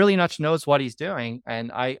 and he really much knows what he's doing.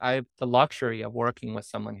 And I have the luxury of working with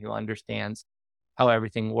someone who understands how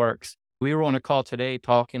everything works. We were on a call today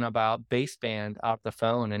talking about baseband off the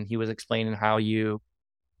phone, and he was explaining how you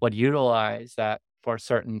would utilize that for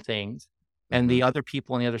certain things. And Mm-hmm. the other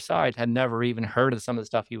people on the other side had never even heard of some of the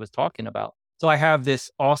stuff he was talking about. So I have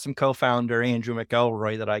this awesome co-founder, Andrew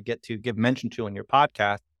McElroy, that I get to give mention to in your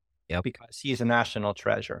podcast. Yep. Because he's a national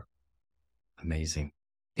treasure. Amazing.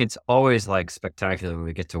 It's always like spectacular when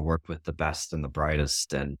we get to work with the best and the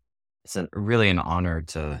brightest. And it's really an honor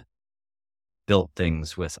to build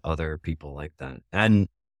things with other people like that. And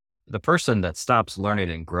the person that stops learning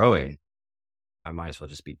and growing, I might as well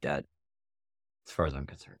just be dead, as far as I'm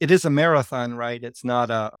concerned. It is a marathon, right? It's not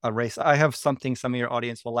a race. I have something some of your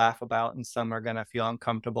audience will laugh about, and some are going to feel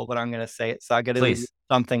uncomfortable, but I'm going to say it. So I got to do Please.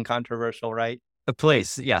 something controversial, right?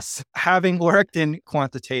 Please. Yes. Having worked in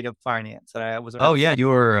quantitative finance, and I was. Oh, yeah. You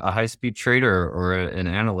were a high speed trader or an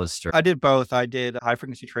analyst. I did both. I did high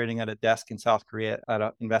frequency trading at a desk in South Korea at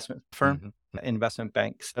an investment firm, investment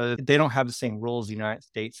banks. So they don't have the same rules as the United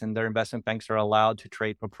States, and their investment banks are allowed to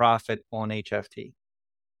trade for profit on HFT.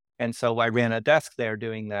 And so I ran a desk there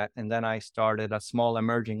doing that. And then I started a small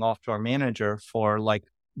emerging offshore manager for like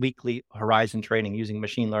weekly horizon trading using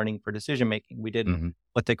machine learning for decision making. We did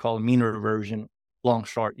what they call mean reversion, long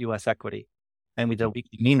short US equity. And we did a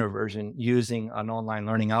weekly mean reversion using an online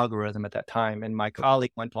learning algorithm at that time. And my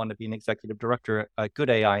colleague went on to be an executive director at Good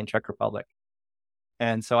AI in Czech Republic.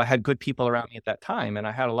 And so I had good people around me at that time. And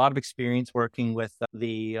I had a lot of experience working with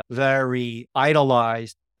the very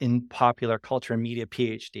idolized in popular culture and media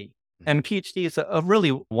PhD. And a PhD is a really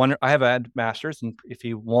one. I have a master's, and if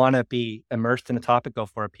you want to be immersed in a topic, go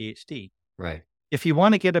for a PhD. Right. If you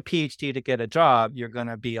want to get a PhD to get a job, you're going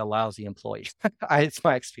to be a lousy employee. It's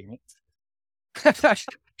my experience. It's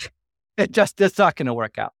not going to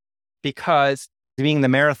work out because being the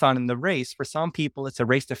marathon and the race, for some people, it's a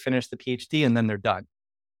race to finish the PhD and then they're done.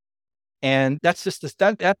 And that's just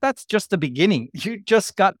that's just the beginning. You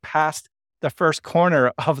just got past the first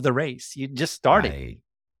corner of the race. You just started. Right.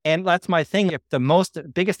 And that's my thing. If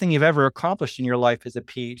the biggest thing you've ever accomplished in your life is a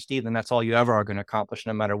PhD, then that's all you ever are going to accomplish,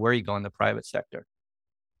 no matter where you go in the private sector.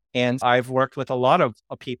 And I've worked with a lot of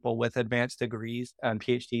people with advanced degrees and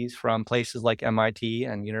PhDs from places like MIT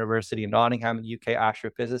and University of Nottingham in the UK,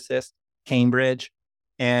 astrophysicists, Cambridge.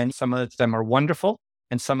 And some of them are wonderful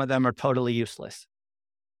and some of them are totally useless.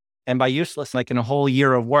 And by useless, like in a whole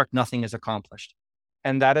year of work, nothing is accomplished.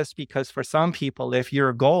 And that is because for some people, if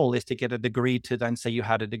your goal is to get a degree to then say you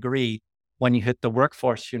had a degree, when you hit the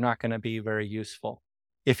workforce, you're not going to be very useful.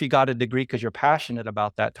 If you got a degree because you're passionate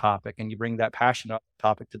about that topic and you bring that passion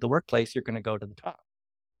topic to the workplace, you're going to go to the top.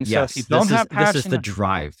 And so Yes, this is the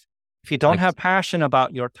drive. if you don't Like, have passion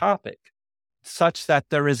about your topic, such that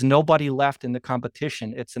there is nobody left in the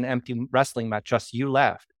competition, it's an empty wrestling match, just you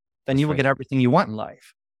left, then that's you will right. get everything you want in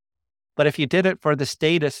life. But if you did it for the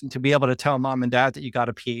status and to be able to tell mom and dad that you got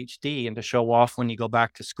a PhD and to show off when you go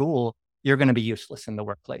back to school, you're going to be useless in the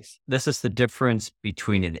workplace. This is the difference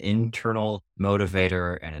between an internal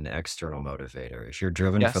motivator and an external motivator. If you're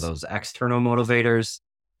driven for Yes. those external motivators,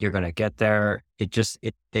 you're going to get there.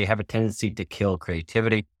 They have a tendency to kill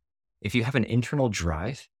creativity. If you have an internal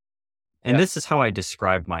drive, and Yes. this is how I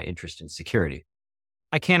describe my interest in security,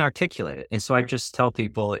 I can't articulate it. And so I just tell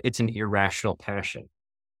people it's an irrational passion.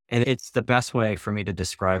 And it's the best way for me to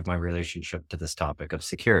describe my relationship to this topic of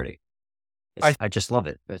security. I just love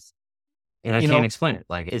it. And I can't explain it.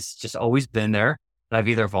 Like, it's just always been there. I've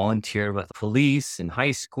either volunteered with police in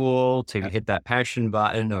high school to hit that passion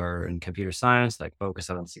button, or in computer science, like focus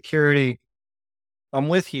on security. I'm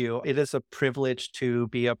with you. It is a privilege to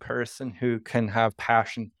be a person who can have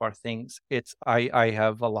passion for things. I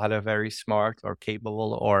have a lot of very smart or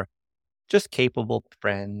capable or just capable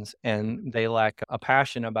friends, and they lack a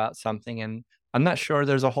passion about something. And I'm not sure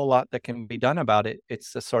there's a whole lot that can be done about it.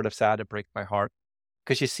 It's just sort of sad to break my heart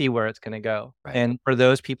because you see where it's going to go. Right. And for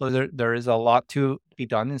those people, there is a lot to be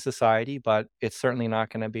done in society, but it's certainly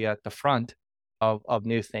not going to be at the front of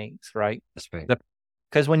new things, right? That's right.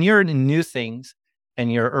 Because when you're in new things and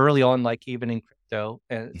you're early on, like even in crypto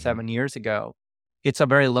 7 years ago, it's a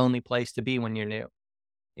very lonely place to be when you're new.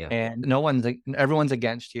 Yeah. And everyone's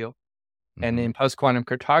against you. And in post-quantum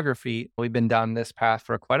cryptography, we've been down this path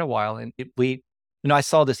for quite a while. And I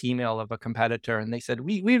saw this email of a competitor and they said,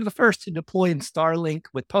 we were the first to deploy in Starlink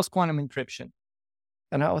with post-quantum encryption.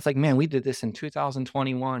 And I was like, man, we did this in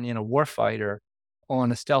 2021 in a warfighter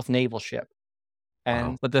on a stealth naval ship.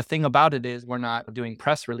 And But the thing about it is we're not doing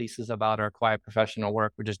press releases about our quiet professional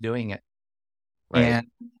work. We're just doing it. Right. And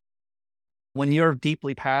when you're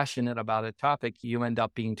deeply passionate about a topic, you end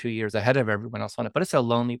up being 2 years ahead of everyone else on it. But it's a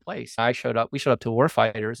lonely place. We showed up to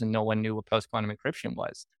warfighters and no one knew what post-quantum encryption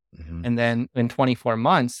was. And then in 24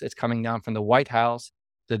 months, it's coming down from the White House,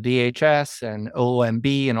 the DHS and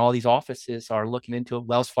OMB and all these offices are looking into it.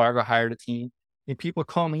 Wells Fargo hired a team and people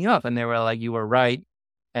call me up and they were like, you were right.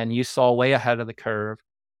 And you saw way ahead of the curve.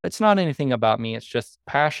 It's not anything about me. It's just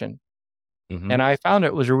passion. And I found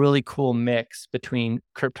it was a really cool mix between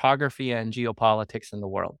cryptography and geopolitics in the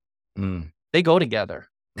world. They go together.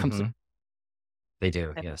 They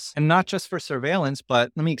do, yes. And not just for surveillance,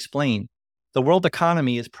 but let me explain. The world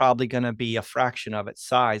economy is probably going to be a fraction of its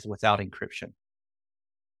size without encryption,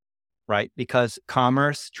 right? Because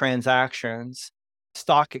commerce, transactions,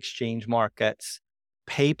 stock exchange markets,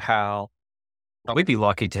 PayPal. We'd be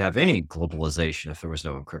lucky to have any globalization if there was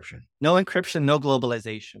no encryption. No encryption, no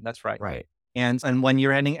globalization. That's right. Right. And when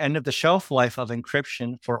you're ending end of the shelf life of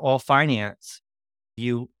encryption for all finance,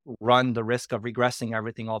 you run the risk of regressing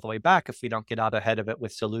everything all the way back if we don't get out ahead of it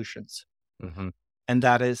with solutions. And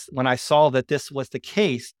that is when I saw that this was the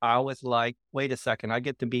case, I was like, wait a second, I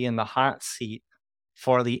get to be in the hot seat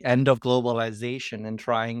for the end of globalization and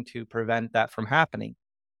trying to prevent that from happening.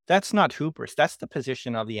 That's not hubris. That's the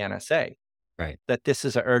position of the NSA. Right. That this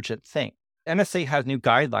is an urgent thing. NSA has new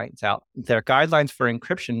guidelines out. There are guidelines for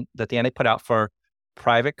encryption that the NSA put out for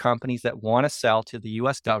private companies that want to sell to the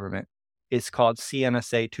US government. It's called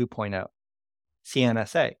CNSA 2.0.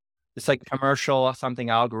 CNSA. It's like commercial something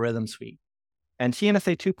algorithm suite. And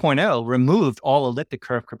CNSA 2.0 removed all elliptic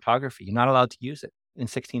curve cryptography. You're not allowed to use it in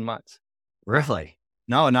 16 months. Really?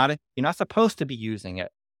 No, you're not supposed to be using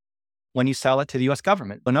it when you sell it to the US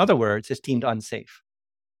government. In other words, it's deemed unsafe.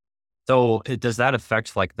 So does that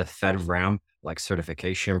affect like the FedRAMP, like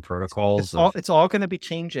certification protocols? It's all going to be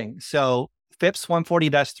changing. So FIPS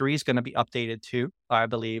 140-3 is going to be updated too, I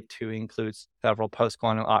believe, to include several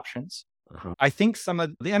post-quantum options. I think some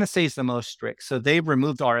of the NSA is the most strict. So they've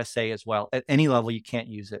removed RSA as well. At any level, you can't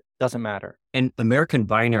use it. Doesn't matter. And American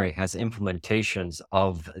Binary has implementations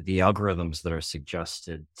of the algorithms that are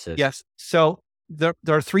suggested to. Yes. So there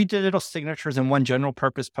are 3 digital signatures and 1 general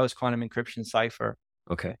purpose post-quantum encryption cipher.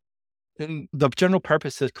 Okay. And the general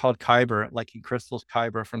purpose is called Kyber, like in Crystal's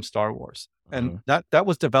Kyber from Star Wars. And that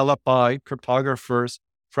was developed by cryptographers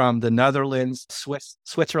from the Netherlands,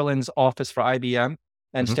 Switzerland's office for IBM,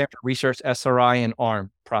 and Stanford Research SRI and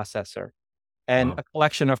ARM processor. And a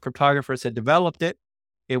collection of cryptographers had developed it.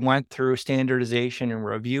 It went through standardization and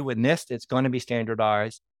review with NIST. It's going to be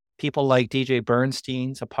standardized. People like DJ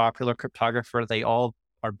Bernstein's a popular cryptographer. They all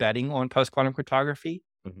are betting on post-quantum cryptography,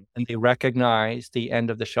 and they recognize the end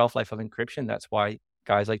of the shelf life of encryption. That's why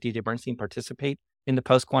guys like DJ Bernstein participate in the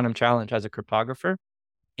post-quantum challenge as a cryptographer.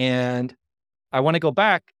 And I want to go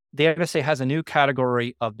back. The NSA has a new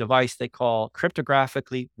category of device they call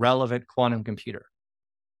cryptographically relevant quantum computer.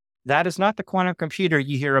 That is not the quantum computer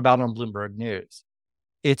you hear about on Bloomberg News.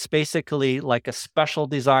 It's basically like a special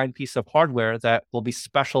designed piece of hardware that will be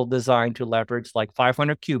special designed to leverage like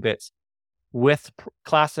 500 qubits with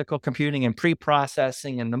classical computing and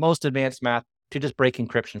pre-processing and the most advanced math to just break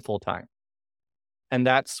encryption full time. And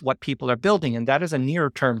that's what people are building. And that is a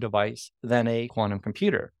nearer term device than a quantum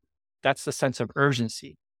computer. That's the sense of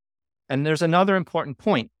urgency. And there's another important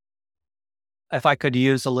point. If I could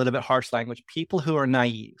use a little bit harsh language, people who are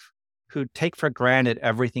naive, who take for granted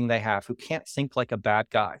everything they have, who can't think like a bad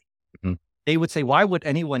guy, they would say, why would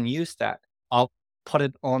anyone use that? I'll put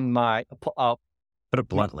it on I'll put it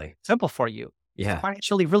bluntly. Simple for you. Yeah. It's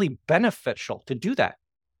financially really beneficial to do that.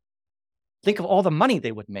 Think of all the money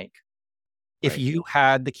they would make if you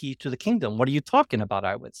had the key to the kingdom. What are you talking about?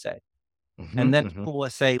 I would say. And then people will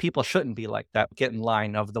say, people shouldn't be like that. Get in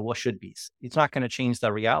line of the what should be's. It's not going to change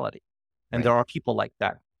the reality. And there are people like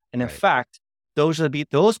that. And in fact, those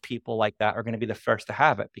people like that are going to be the first to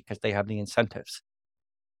have it because they have the incentives.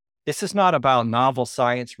 This is not about novel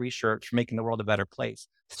science research for making the world a better place.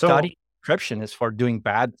 Studying encryption is for doing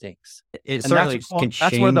bad things. It certainly can change.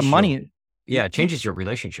 That's where the money. It changes your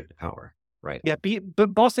relationship to power. Right. Yeah.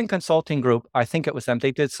 But Boston Consulting Group, I think it was them.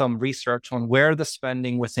 They did some research on where the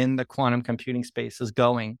spending within the quantum computing space is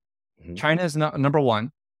going. China is number one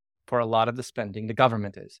for a lot of the spending. The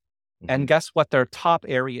government is. And guess what their top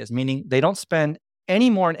area is? Meaning they don't spend any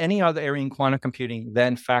more in any other area in quantum computing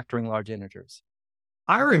than factoring large integers.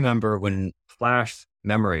 I remember when flash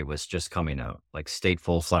memory was just coming out, like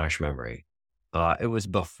stateful flash memory. It was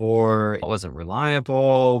before it wasn't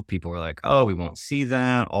reliable. People were like, oh, we won't see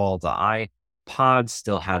that. All the iPods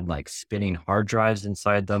still had like spinning hard drives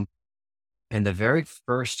inside them. And the very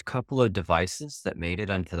first couple of devices that made it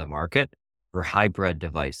onto the market were hybrid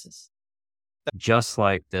devices, just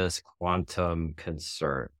like this quantum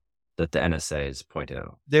concern that the NSA has pointed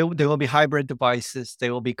out. There will be hybrid devices. They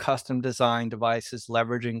will be custom designed devices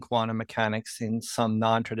leveraging quantum mechanics in some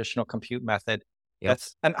non-traditional compute method.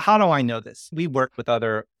 And how do I know this? We worked with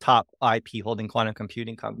other top IP holding quantum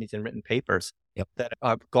computing companies and written papers that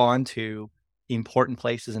have gone to important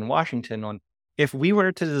places in Washington on, if we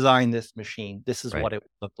were to design this machine, this is what it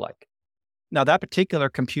would look like. Now, that particular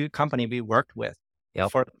compute company we worked with,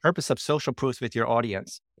 for the purpose of social proofs with your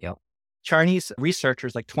audience, Chinese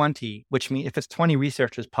researchers, like 20, which means if it's 20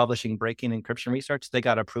 researchers publishing breaking encryption research, they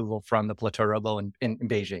got approval from the Plateau Robo in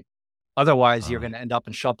Beijing. Otherwise, you're going to end up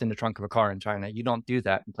and shoved in the trunk of a car in China. You don't do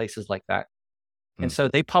that in places like that. And so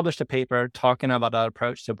they published a paper talking about an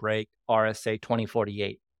approach to break RSA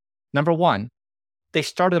 2048. Number one, they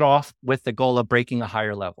started off with the goal of breaking a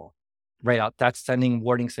higher level. Right out, that's sending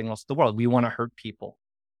warning signals to the world. We want to hurt people.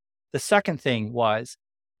 The second thing was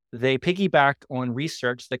they piggybacked on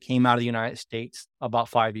research that came out of the United States about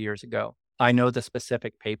 5 years ago. I know the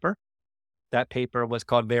specific paper. That paper was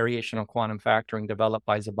called Variational Quantum Factoring, developed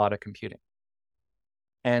by Zapata Computing.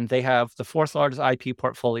 And they have the fourth largest IP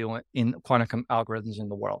portfolio in quantum algorithms in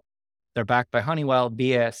the world. They're backed by Honeywell,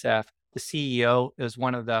 BASF. The CEO is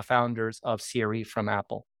one of the founders of Siri from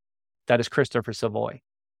Apple. That is Christopher Savoy.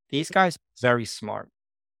 These guys are very smart.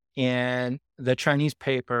 And the Chinese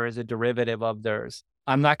paper is a derivative of theirs.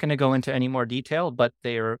 I'm not going to go into any more detail, but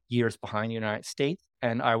they are years behind the United States.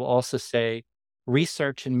 And I will also say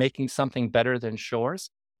research in making something better than Shor's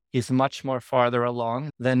is much more farther along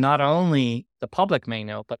than not only the public may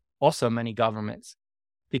know, but also many governments.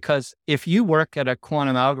 Because if you work at a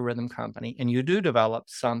quantum algorithm company and you do develop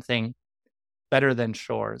something better than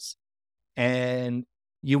Shor's, and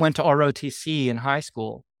you went to ROTC in high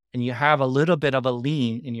school, and you have a little bit of a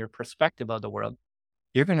lean in your perspective of the world,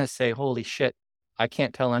 you're going to say, holy shit, I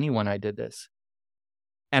can't tell anyone I did this.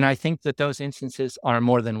 And I think that those instances are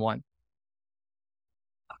more than one.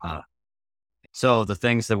 So the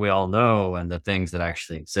things that we all know and the things that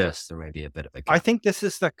actually exist, there may be a bit of a gap. I think this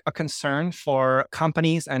is a concern for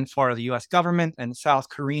companies and for the US government and South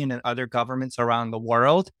Korean and other governments around the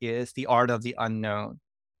world is the art of the unknown.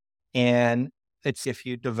 And it's if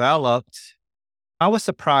you developed, I was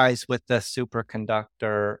surprised with the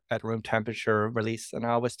superconductor at room temperature release. And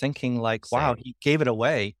I was thinking like, wow, he gave it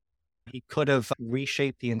away. He could have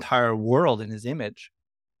reshaped the entire world in his image.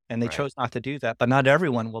 And they chose not to do that. But not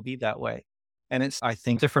everyone will be that way. And it's, I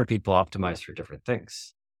think, different people optimize for different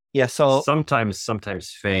things. Yeah. So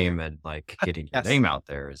Sometimes fame and like getting your yes. name out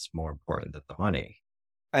there is more important than the money.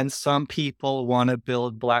 And some people want to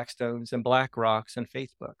build Blackstones and BlackRocks and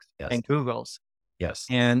Facebooks Yes. and Googles. Yes.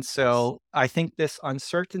 And Yes. so I think this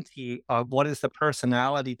uncertainty of what is the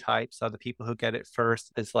personality types of the people who get it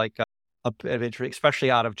first is like a bit of intrigue,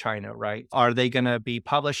 especially out of China, right? Are they going to be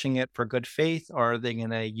publishing it for good faith, or are they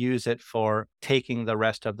going to use it for taking the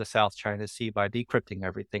rest of the South China Sea by decrypting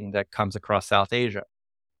everything that comes across South Asia?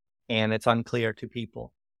 And it's unclear to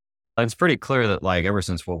people. It's pretty clear that like ever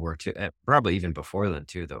since World War II, and probably even before then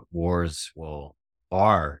too, the wars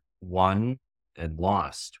are won and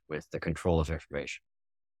lost with the control of information.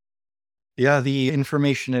 Yeah, the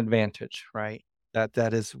information advantage, right?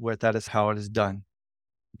 That is how it is done.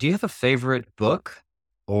 Do you have a favorite book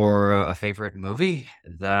or a favorite movie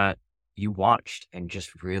that you watched and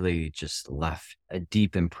just really just left a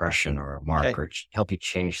deep impression or a mark Okay. or help you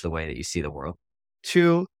change the way that you see the world?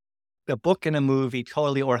 Two, a book and a movie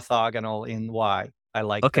totally orthogonal in why I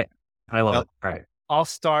like them. Okay. I love Well, it. All right. I'll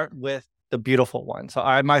start with the beautiful one. So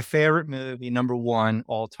my favorite movie, number one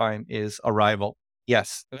all time, is Arrival.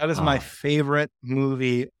 Yes, that is my Uh, favorite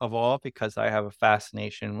movie of all because I have a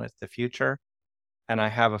fascination with the future. And I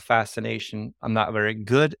have a fascination. I'm not very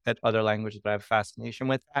good at other languages, but I have a fascination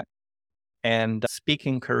with that. And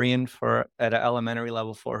speaking Korean for at an elementary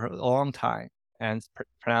level for a long time and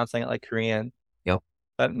pronouncing it like Korean, yep.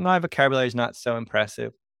 but my vocabulary is not so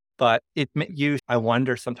impressive. But I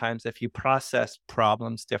wonder sometimes if you process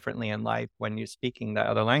problems differently in life when you're speaking that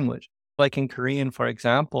other language. Like in Korean, for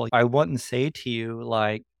example, I wouldn't say to you,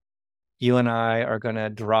 like, you and I are going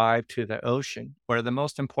to drive to the ocean, where the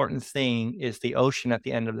most important thing is the ocean at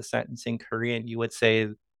the end of the sentence. In Korean, you would say,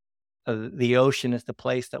 the ocean is the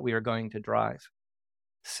place that we are going to drive.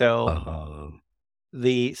 So Um,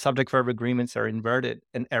 the subject verb agreements are inverted,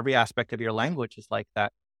 and every aspect of your language is like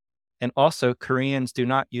that. And also, Koreans do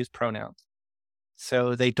not use pronouns.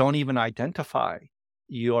 So they don't even identify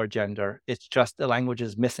your gender. It's just the language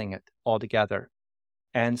is missing it altogether.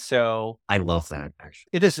 And so I love that actually.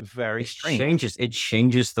 it is very strange. It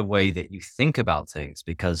changes the way that you think about things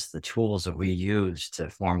because the tools that we use to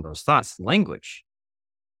form those thoughts, language,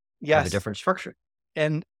 have a Yes. different structure.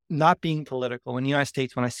 And not being political in the United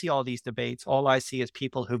States, when I see all these debates, all I see is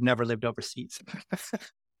people who've never lived overseas.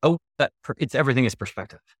 Oh, it's everything is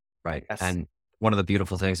perspective, right? Yes. And one of the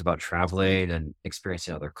beautiful things about traveling and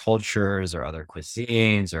experiencing other cultures or other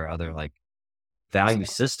cuisines or other like value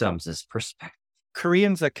systems is perspective.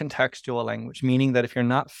 Korean's a contextual language, meaning that if you're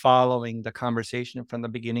not following the conversation from the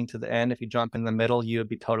beginning to the end, if you jump in the middle, you would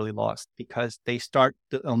be totally lost because they start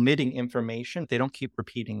omitting information. They don't keep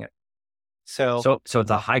repeating it. So So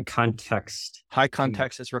the high context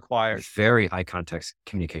is required. very high context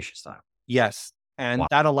communication style. Yes. And Wow.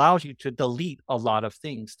 that allows you to delete a lot of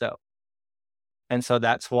things, though. And so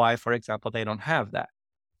that's why, for example, they don't have that.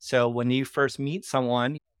 So when you first meet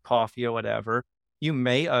someone, coffee or whatever, you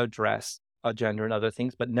may address a gender and other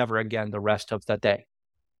things, but never again the rest of the day.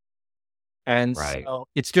 And Right. so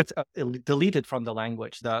it's just deleted from the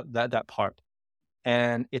language, that part.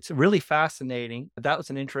 And it's really fascinating. That was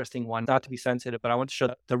an interesting one, not to be sensitive, but I want to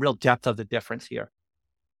show the real depth of the difference here.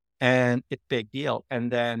 And it's big deal.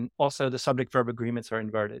 And then also the subject verb agreements are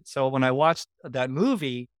inverted. So when I watched that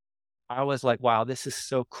movie, I was like, wow, this is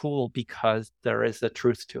so cool because there is a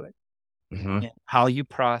truth to it. Hmm. And how you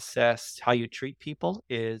process, how you treat people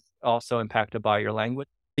is also impacted by your language.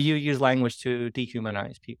 You use language to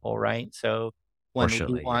dehumanize people, right? So when we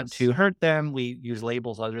Fortunately, want yes. to hurt them, we use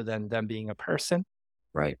labels other than them being a person.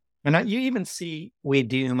 Right. And you even see we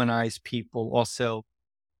dehumanize people also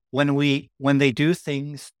when they do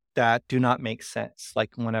things that do not make sense.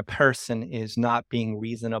 Like when a person is not being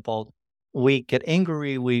reasonable, we get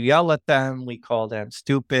angry, we yell at them, we call them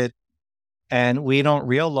stupid, and we don't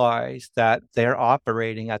realize that they're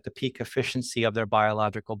operating at the peak efficiency of their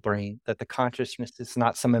biological brain, that the consciousness is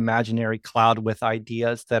not some imaginary cloud with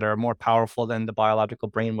ideas that are more powerful than the biological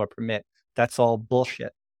brain will permit. That's all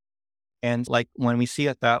bullshit. And like when we see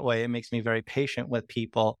it that way, it makes me very patient with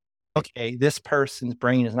people. Okay, this person's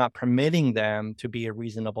brain is not permitting them to be a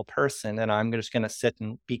reasonable person. And I'm just going to sit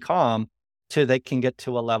and be calm till they can get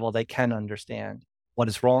to a level they can understand what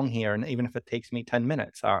is wrong here. And even if it takes me 10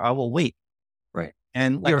 minutes, I will wait. Right.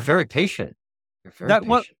 And like You're very patient. You're very that,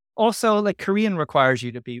 what patient. also like Korean requires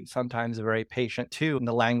you to be sometimes very patient too in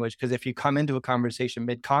the language. Cause if you come into a conversation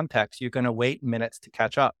mid context, you're going to wait minutes to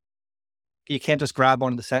catch up. You can't just grab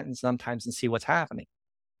onto the sentence sometimes and see what's happening.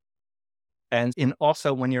 And in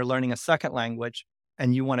also when you're learning a second language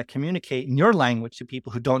and you want to communicate in your language to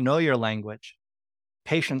people who don't know your language,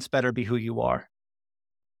 patience better be who you are.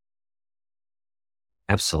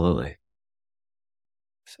 Absolutely.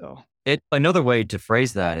 So Another way to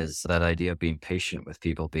phrase that is that idea of being patient with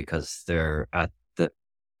people because they're at the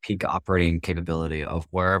peak operating capability of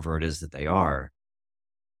wherever it is that they are.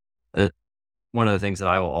 Uh, One of the things that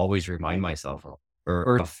I will always remind myself of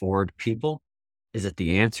or afford people is that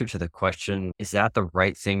the answer to the question, is that the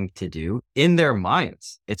right thing to do? In their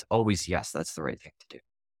minds, it's always, yes, that's the right thing to do.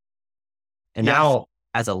 And yes, now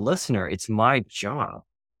as a listener, it's my job.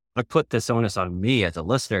 I put this onus on me as a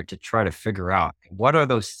listener to try to figure out what are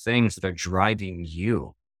those things that are driving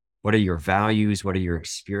you? What are your values? What are your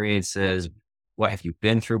experiences? What have you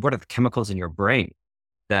been through? What are the chemicals in your brain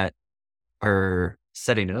that are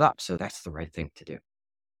setting it up? So that's the right thing to do.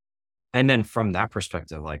 And then from that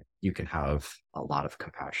perspective, like you can have a lot of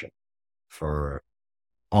compassion for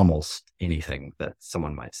almost anything that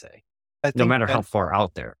someone might say, I no think matter how that far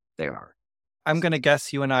out there they are. I'm going to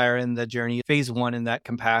guess you and I are in the journey. Phase one in that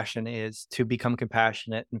compassion is to become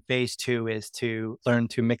compassionate, and phase two is to learn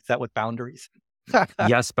to mix that with boundaries.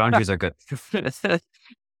 Yes, boundaries are good.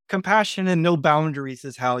 Compassion and no boundaries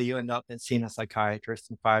is how you end up in seeing a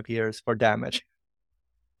psychiatrist in 5 years for damage.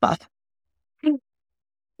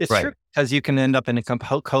 It's true Right. because you can end up in a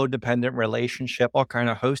codependent relationship, all kind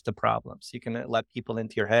of host of problems. You can let people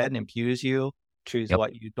into your head and abuse you, choose Yep.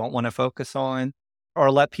 what you don't want to focus on, or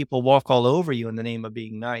let people walk all over you in the name of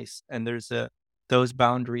being nice. And those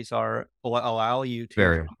boundaries are what allow you to,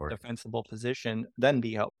 Very from a important. defensible position, then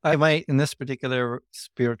be helped. I might, in this particular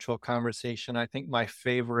spiritual conversation, I think my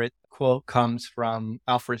favorite quote comes from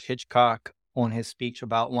Alfred Hitchcock on his speech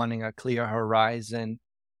about wanting a clear horizon,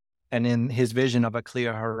 and in his vision of a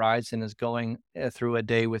clear horizon is going through a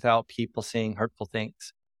day without people saying hurtful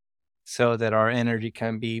things so that our energy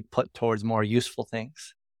can be put towards more useful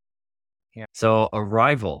things. Yeah. So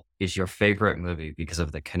Arrival is your favorite movie because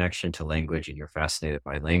of the connection to language and you're fascinated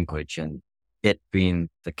by language and it being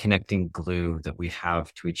the connecting glue that we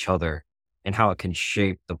have to each other and how it can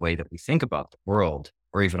shape the way that we think about the world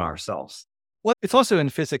or even ourselves. Well, it's also in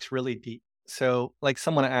physics really deep. So, like,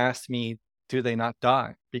 someone asked me, do they not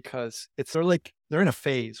die? Because they're in a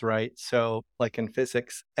phase, right? So, like in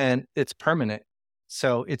physics, and it's permanent.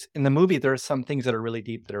 So, it's in the movie, there are some things that are really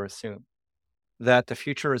deep that are assumed, that the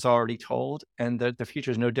future is already told and that the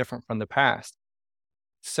future is no different from the past.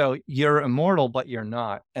 So you're immortal, but you're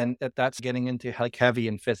not. And that's getting into like heavy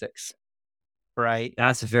in physics, right?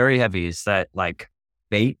 That's very heavy. Is that like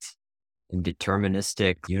fate and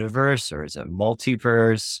deterministic universe or is it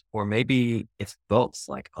multiverse? Or maybe it's both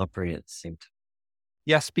like operating at the same time.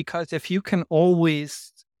 Yes, because if you can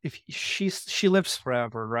always, if she lives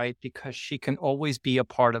forever, right? Because she can always be a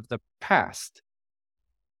part of the past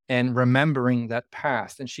and remembering that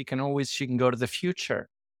past. And she can go to the future.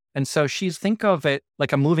 And so think of it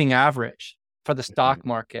like a moving average for the Mhm. stock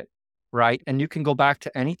market, right? And you can go back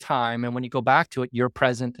to any time. And when you go back to it, you're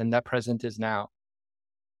present and that present is now.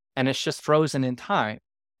 And it's just frozen in time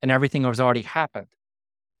and everything has already happened.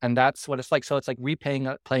 And that's what it's like. So it's like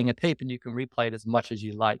playing a tape and you can replay it as much as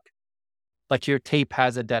you like, but your tape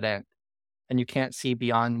has a dead end and you can't see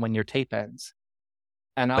beyond when your tape ends.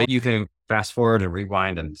 And But you can fast forward and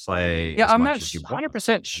rewind and play yeah, as I'm not much as you want.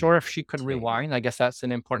 100% And sure if she could take rewind. I guess that's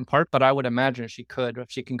an important part, but I would imagine she could.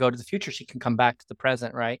 If she can go to the future, she can come back to the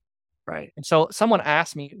present, right? right. And so someone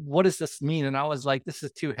asked me, what does this mean? And I was like, this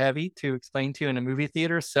is too heavy to explain to you in a movie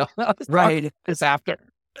theater. So I'll just talk Right. this after.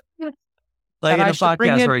 Like And in a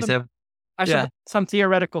podcast where he said, I should yeah, bring some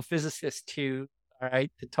theoretical physicist to, all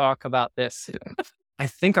right, to talk about this. I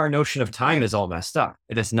think our notion of time is all messed up.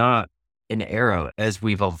 It is not an arrow as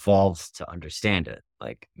we've evolved to understand it.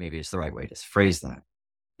 Like maybe it's the right way to phrase that.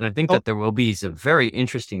 And I think Oh, that there will be some very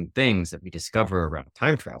interesting things that we discover around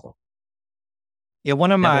time travel yeah,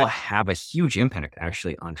 one of that will my have a huge impact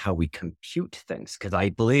actually on how we compute things. Cause I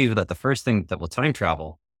believe that the first thing that will time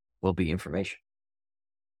travel will be information.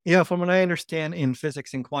 Yeah, from what I understand in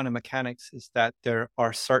physics and quantum mechanics is that there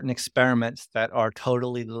are certain experiments that are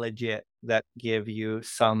totally legit that give you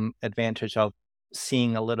some advantage of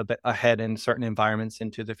seeing a little bit ahead in certain environments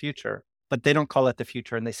into the future. But they don't call it the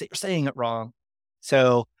future and they say you're saying it wrong.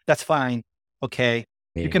 So that's fine. Okay.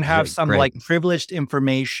 You Yeah, can have some great. like privileged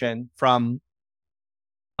information from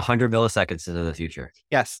 100 milliseconds into the future.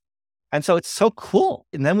 yes. And so it's so cool.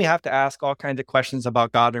 And then we have to ask all kinds of questions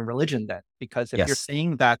about God and religion then, because if you're Yes.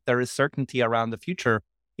 saying that there is certainty around the future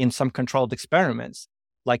in some controlled experiments,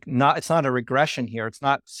 like not, it's not a regression here. It's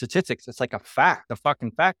not statistics. It's like a fact, a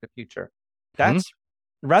fucking fact, the future. Mhm. That's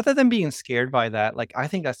rather than being scared by that, like, I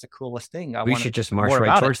think that's the coolest thing. I We want to should just know march more right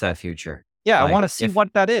about it. towards that future. Yeah. I Like want to see if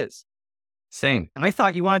what that is. same. And I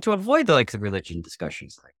thought you wanted to avoid the like the religion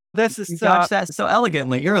discussions. Like This you is, dodged that so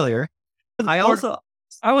elegantly earlier. I or also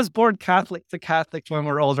I was born Catholic. The Catholics, when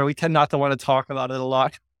we're older, we tend not to want to talk about it a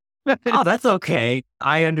lot. Oh, that's okay.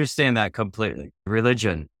 I understand that completely.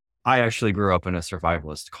 Religion. I actually grew up in a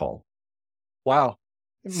survivalist cult. Wow.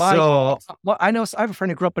 So Well, I know, I have a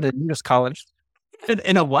friend who grew up in a nudist colony.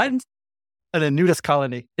 in a what? In a nudist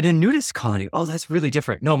colony. In a nudist colony. Oh, that's really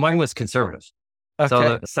different. No, mine was conservative. Okay.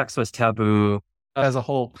 So the sex was taboo. As a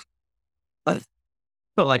whole. But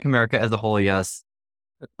like America as a whole, yes.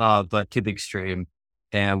 But to the extreme.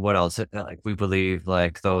 And what else? Like we believe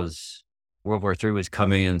like those World War III was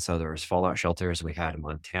coming, and so there was fallout shelters we had in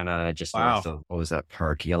Montana, just Wow. north of what was that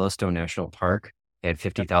park? Yellowstone National Park. They had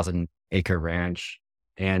 50,000 acre ranch.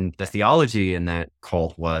 And the theology in that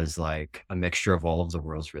cult was like a mixture of all of the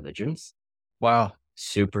world's religions. Wow.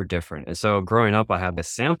 Super different. And so growing up, I have a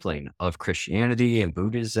sampling of Christianity and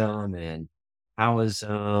Buddhism and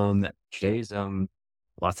Taoism, Judaism,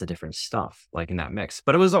 lots of different stuff like in that mix.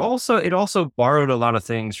 But it also borrowed a lot of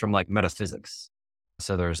things from like metaphysics.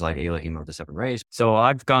 So there's like Elohim of the seven rays. So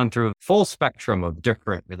I've gone through a full spectrum of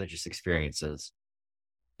different religious experiences.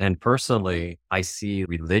 And personally, I see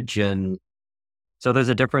religion. So there's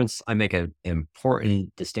a difference. I make an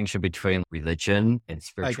important distinction between religion and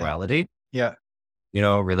spirituality. Yeah. You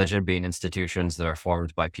know, religion being institutions that are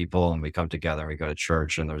formed by people and we come together, we go to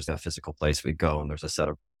church and there's that physical place we go and there's a set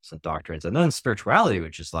of some doctrines. And then spirituality,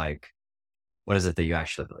 which is like, what is it that you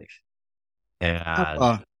actually believe? And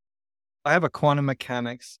I have a quantum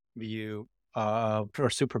mechanics view, or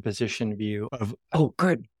superposition view of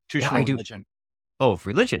good. Yeah, I do. religion. Oh,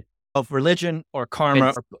 religion. Of religion or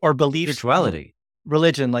karma or beliefs. Spirituality.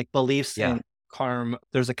 Religion, like beliefs Yeah. in karma.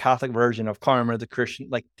 There's a Catholic version of karma, the Christian,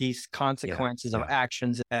 like these consequences of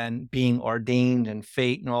actions and being ordained and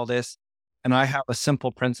fate and all this. And I have a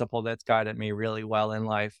simple principle that's guided me really well in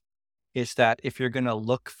life is that if you're going to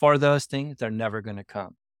look for those things, they're never going to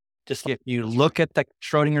come. Just if you look at the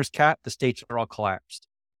Schrodinger's cat, the states are all collapsed.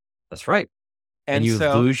 That's right. And you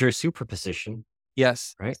lose your superposition.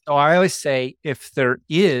 Yes. Right. So I always say, if there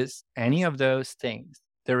is any of those things,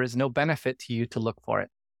 there is no benefit to you to look for it.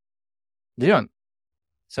 You don't.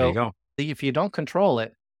 So there you go. If you don't control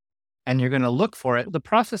it and you're going to look for it, the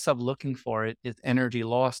process of looking for it is energy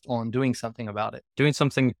lost on doing something about it. Doing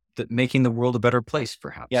something that making the world a better place,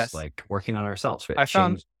 perhaps. Yes. Like working on ourselves. I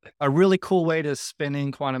found a really cool way to spin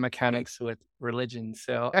in quantum mechanics with religion.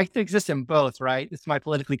 So I can exist in both, right? It's my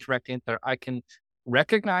politically correct answer. I can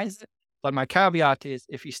recognize it, but my caveat is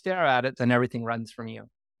if you stare at it, then everything runs from you.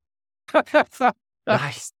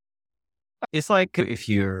 Nice. It's like if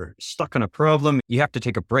you're stuck on a problem, you have to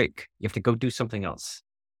take a break. You have to go do something else.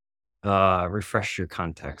 Refresh your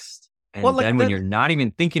context. And then when you're not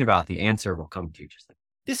even thinking about the answer will come to you. Just like,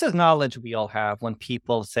 this is knowledge we all have when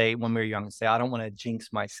people say, when we're young, say, I don't want to jinx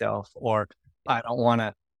myself, or I don't want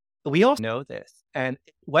to. We all know this. And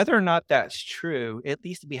whether or not that's true, at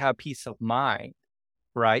least we have peace of mind,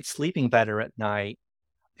 right? Sleeping better at night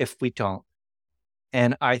if we don't.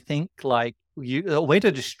 And I think like a way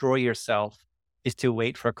to destroy yourself is to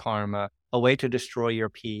wait for karma. A way to destroy your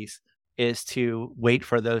peace is to wait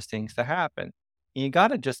for those things to happen. And you got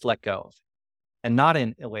to just let go of it. And not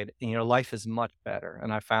in a way, life is much better.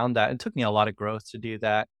 And I found that it took me a lot of growth to do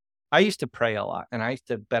that. I used to pray a lot and I used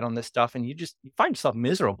to bet on this stuff and you find yourself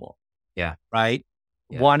miserable. Yeah. Right.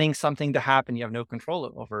 Yeah. Wanting something to happen you have no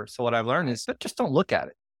control over. So what I've learned is just don't look at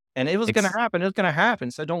it. And it was going to happen. It was going to happen.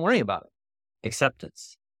 So don't worry about it.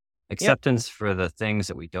 Acceptance for the things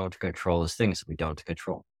that we don't control is things that we don't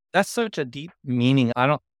control. That's such a deep meaning.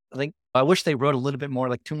 I wish they wrote a little bit more,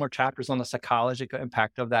 like 2 more chapters on the psychological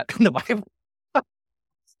impact of that in the Bible.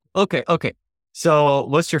 Okay. So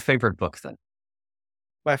what's your favorite book then?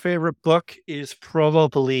 My favorite book is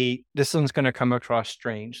probably, this one's going to come across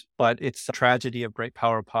strange, but it's A Tragedy of Great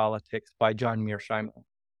Power Politics by John Mearsheimer.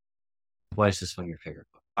 Why is this one your favorite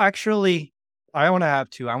book? Actually, I want to have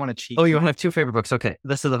 2. I want to cheat. Oh, you want to have 2 favorite books? Okay.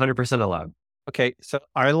 This is 100% allowed. Okay. So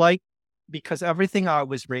because everything I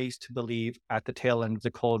was raised to believe at the tail end of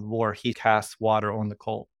the Cold War, he casts water on the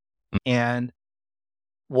coal. And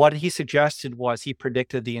what he suggested was he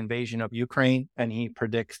predicted the invasion of Ukraine and he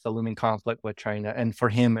predicts the looming conflict with China. And for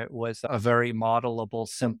him, it was a very modelable,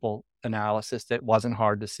 simple analysis that wasn't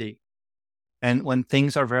hard to see. And when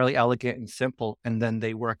things are very elegant and simple, and then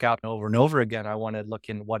they work out over and over again, I want to look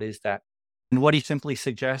in what is that? And what he simply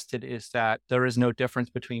suggested is that there is no difference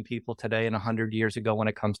between people today and 100 years ago when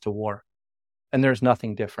it comes to war. And there's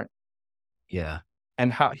nothing different. Yeah.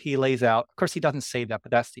 And how he lays out, of course, he doesn't say that, but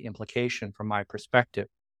that's the implication from my perspective.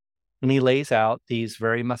 And he lays out these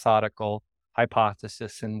very methodical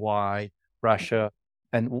hypotheses and why Russia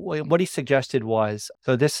And what he suggested was,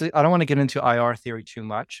 so this, I don't want to get into IR theory too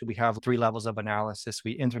much. We have three levels of analysis: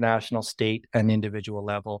 we international, state, and individual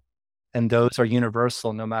level. And those are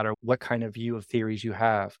universal no matter what kind of view of theories you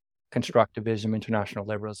have: constructivism, international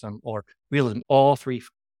liberalism, or realism. All three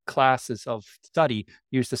classes of study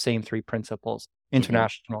use the same three principles: Hmm.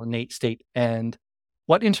 international, innate, state. And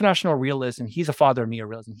what international realism, he's a father of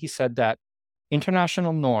neorealism. He said that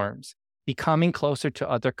international norms, becoming closer to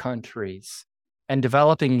other countries, and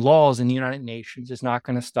developing laws in the United Nations is not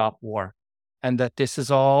going to stop war. And that this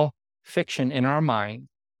is all fiction in our mind,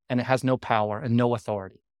 and it has no power and no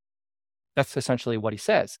authority. That's essentially what he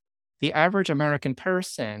says. The average American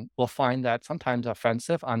person will find that sometimes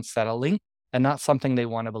offensive, unsettling, and not something they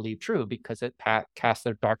want to believe true because it casts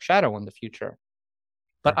a dark shadow on the future.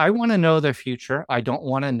 But Sure. I want to know the future. I don't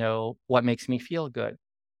want to know what makes me feel good.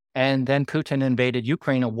 And then Putin invaded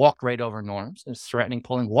Ukraine and walked right over norms, is threatening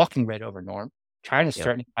Poland, walking right over norms. China's Yep.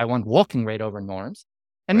 threatening Taiwan, walking right over norms.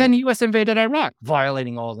 And then Right. the US invaded Iraq,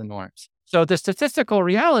 violating all the norms. So the statistical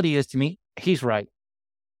reality is, to me, he's right.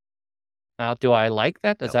 Now, do I like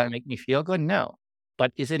that? Does Yep. that make me feel good? No.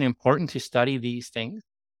 But is it important to study these things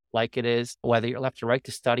like it is, whether you're left or right,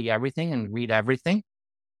 to study everything and read everything?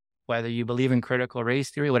 Whether you believe in critical race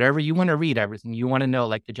theory, whatever you want to read, everything you want to know,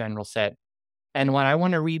 like the general said. And when I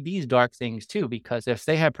want to read these dark things too, because if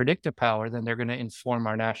they have predictive power, then they're going to inform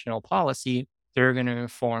our national policy. They're going to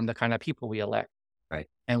inform the kind of people we elect. Right.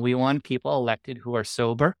 And we want people elected who are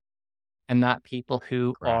sober and not people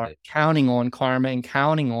who are Grounded. counting on karma and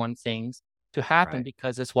counting on things to happen Right.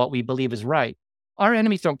 because it's what we believe is right. Our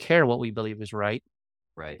enemies don't care what we believe is right.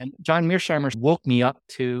 Right. And John Mearsheimer woke me up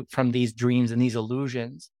to from these dreams and these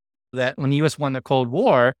illusions that when the US won the Cold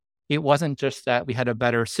War, it wasn't just that we had a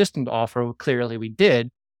better system to offer. Clearly we did,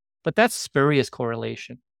 but that's spurious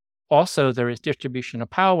correlation. Also, there is distribution of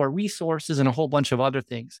power, resources, and a whole bunch of other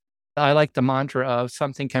things. I like the mantra of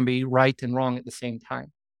something can be right and wrong at the same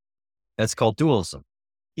time. That's called dualism.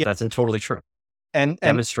 Yeah. That's totally true. And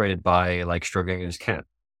Demonstrated by like Schrodinger's cat.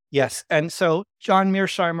 yes. And so John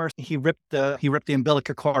Mearsheimer, he ripped the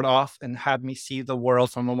umbilical cord off and had me see the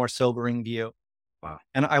world from a more sobering view. Wow.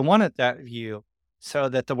 And I wanted that view so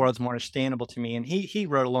that the world's more understandable to me. And he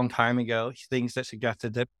wrote a long time ago things that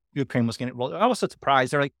suggested that Ukraine was going to roll. I was so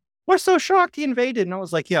surprised. They're like, "We're so shocked he invaded." And I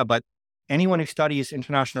was like, "Yeah, but anyone who studies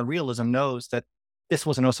international realism knows that this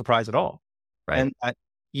was no surprise at all." Right. And that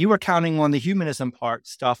you were counting on the humanism part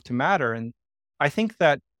stuff to matter. And I think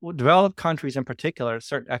that developed countries in particular, at a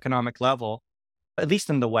certain economic level, at least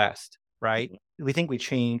in the West, right? We think we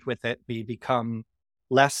change with it. We become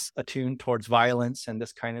less attuned towards violence and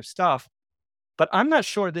this kind of stuff. But I'm not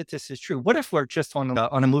sure that this is true. What if we're just on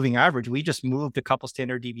a moving average? We just moved a couple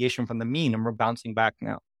standard deviation from the mean and we're bouncing back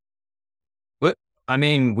now. But I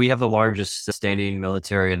mean, we have the largest sustaining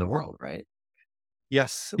military in the world, right?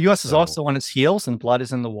 Yes, the US is So also on its heels and blood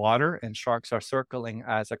is in the water and sharks are circling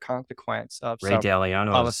as a consequence of Ray some Dalio's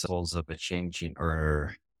policy. principles of a changing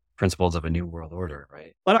or principles of a new world order,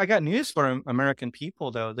 right? But I got news for American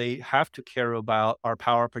people, though. They have to care about our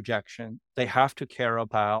power projection. They have to care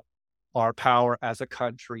about our power as a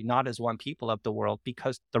country, not as one people of the world,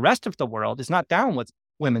 because the rest of the world is not down with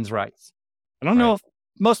women's rights. I don't know Right. if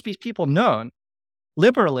most of these people know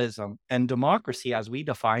liberalism and democracy as we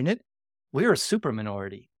define it, we're a super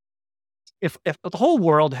minority. If the whole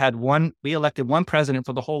world had we elected one president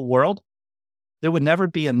for the whole world, there would never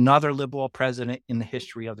be another liberal president in the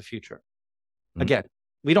history of the future. Mm. Again,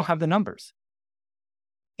 we don't have the numbers.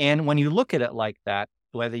 And when you look at it like that,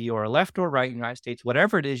 whether you're left or right in the United States,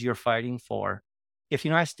 whatever it is you're fighting for, if the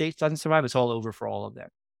United States doesn't survive, it's all over for all of them.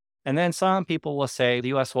 And then some people will say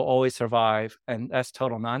the US will always survive, and that's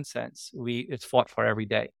total nonsense. It's fought for every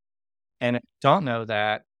day. And if you don't know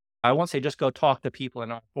that, I won't say just go talk to people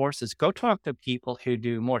in our forces. Go talk to people who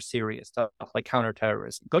do more serious stuff like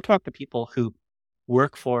counterterrorism. Go talk to people who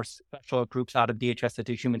work for special groups out of DHS that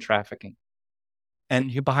do human trafficking.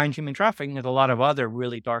 And behind human trafficking is a lot of other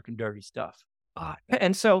really dark and dirty stuff. Ah,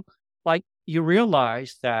 And so, like, you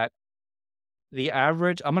realize that the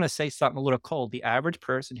average, I'm going to say something a little cold, the average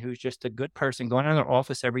person who's just a good person going in their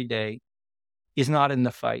office every day is not in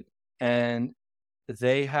the fight. And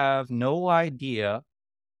they have no idea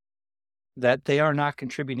that they are not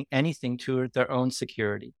contributing anything to their own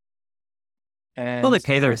security. well, they And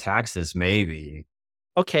pay their taxes, maybe,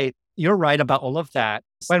 okay, you're right about all of that.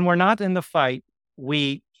 When we're not in the fight,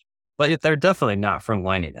 but they're definitely not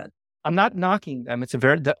frontlining it. I'm not knocking them.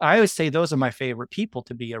 I always say those are my favorite people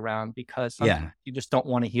to be around because sometimes Yeah. you just don't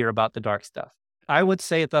want to hear about the dark stuff. I would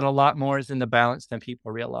say that a lot more is in the balance than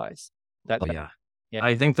people realize. Oh, yeah. Yeah.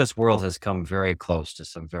 I think this world has come very close to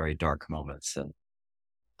some very dark moments. And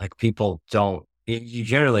Like people don't, you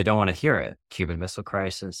generally don't want to hear it. Cuban Missile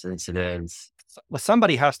Crisis incidents. Well,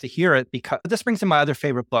 somebody has to hear it because this brings in my other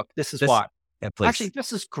favorite book. This is This, why. yeah, Actually, please.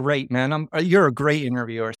 this is great, man. You're a great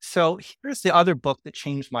interviewer. So here's the other book that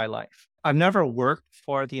changed my life. I've never worked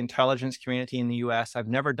for the intelligence community in the US. I've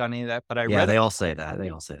never done any of that, but I Yeah, read they it. all say that. They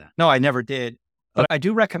all say that. No, I never did. Oh, But I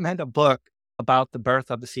do recommend a book about the birth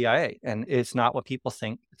of the CIA. And it's not what people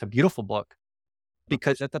think. It's a beautiful book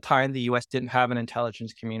because at the time, the US didn't have an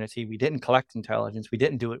intelligence community. We didn't collect intelligence. We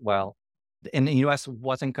didn't do it well. And the US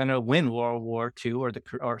wasn't going to win World War II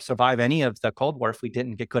or survive any of the Cold War if we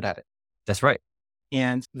didn't get good at it. that's right.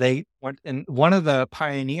 And they went, and one of the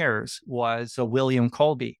pioneers was William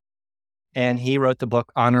Colby, and he wrote the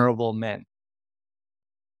book Honorable Men.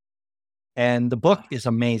 And the book is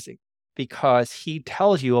amazing because he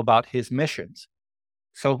tells you about his missions.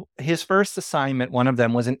 So his first assignment, one of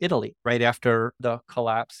them was in Italy, right after the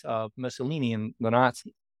collapse of Mussolini and the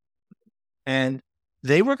Nazis. And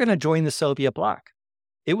they were going to join the Soviet bloc.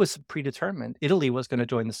 It was predetermined. Italy was going to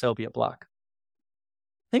join the Soviet bloc.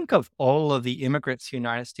 Think of all of the immigrants to the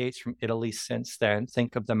United States from Italy since then.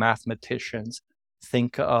 Think of the mathematicians.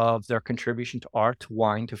 Think of their contribution to art, to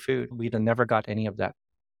wine, to food. We'd have never got any of that,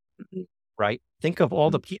 right? Think of all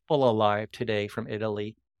the people alive today from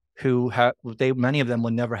Italy who many of them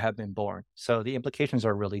would never have been born. So the implications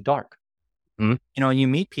are really dark. Mhm. You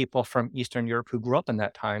meet people from Eastern Europe who grew up in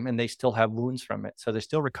that time and they still have wounds from it. So they're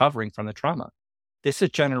still recovering from the trauma. This is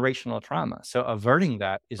generational trauma. So averting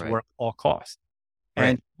that is Right. worth all costs. Right.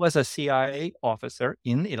 And he was a CIA officer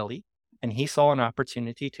in Italy, and he saw an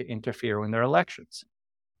opportunity to interfere in their elections.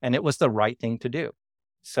 And it was the right thing to do.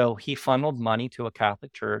 So he funneled money to a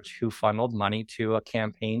Catholic church, who funneled money to a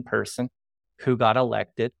campaign person who got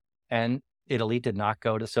elected, and Italy did not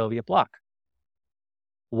go to Soviet bloc.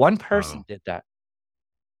 One person Oh, did that.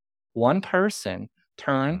 One person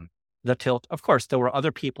turned mm, the tilt. Of course, there were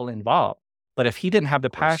other people involved, but if he didn't have the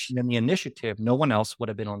of course. passion and the initiative, no one else would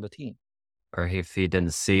have been on the team. Or if he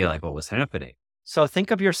didn't see like what was happening. So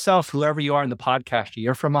think of yourself, whoever you are in the podcast.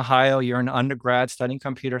 You're from Ohio, you're an undergrad studying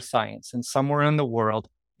computer science, and somewhere in the world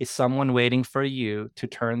is someone waiting for you to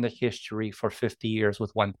turn the history for 50 years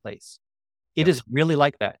with one place. It Yep. is really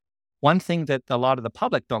like that. One thing that a lot of the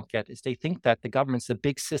public don't get is they think that the government's a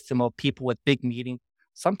big system of people with big meetings.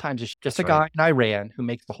 Sometimes it's just That's a right. guy in Iran who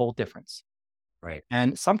makes the whole difference. Right.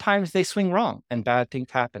 And sometimes they swing wrong and bad things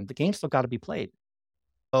happen. The game's still got to be played.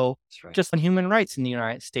 So That's right. just on human rights in the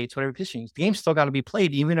United States, whatever positions, the game's still got to be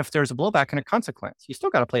played, even if there's a blowback and a consequence. You still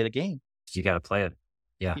got to play the game. You got to play it.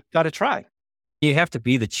 Yeah. You got to try. You have to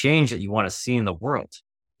be the change that you want to see in the world.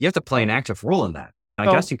 You have to play an active role in that. I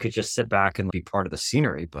So, guess you could just sit back and be part of the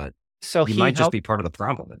scenery, but so you he might just helped. be part of the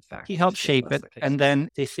problem, in fact. He helped Just shape that's it. the case. And then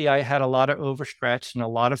the CIA had a lot of overstretch and a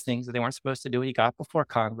lot of things that they weren't supposed to do. He got before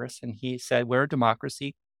Congress and he said, we're a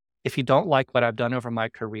democracy. If you don't like what I've done over my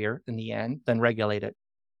career in the end, then regulate it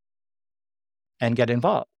and get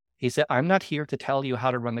involved. He said, I'm not here to tell you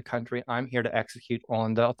how to run the country. I'm here to execute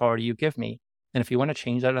on the authority you give me. And if you want to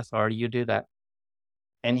change that authority, you do that.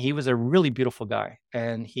 And he was a really beautiful guy.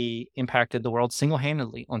 And he impacted the world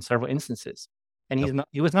single-handedly on several instances. And Yep.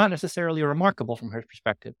 he was not necessarily remarkable from her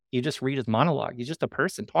perspective. You just read his monologue. He's just a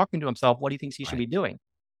person talking to himself what he thinks he should be Right. doing.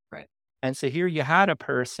 Right. And so here you had a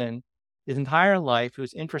person his entire life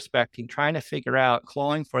who's introspecting, trying to figure out,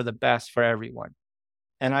 clawing for the best for everyone.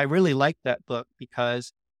 And I really like that book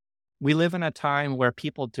because we live in a time where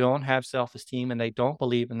people don't have self-esteem and they don't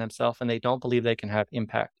believe in themselves and they don't believe they can have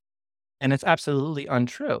impact. And it's absolutely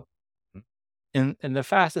untrue. Mm. And the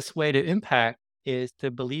fastest way to impact is to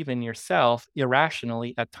believe in yourself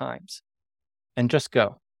irrationally at times and just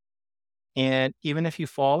go. And even if you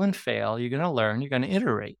fall and fail, you're going to learn, you're going to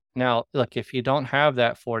iterate. Now, look, if you don't have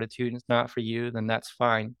that fortitude and it's not for you, then that's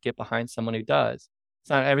fine. Get behind someone who does. It's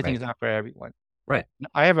not everything's Right. not for everyone. Right.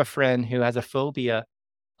 I have a friend who has a phobia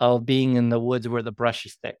of being in the woods where the brush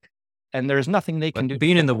is thick. And there's nothing they can But do.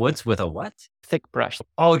 being in the woods with a what? Thick brush.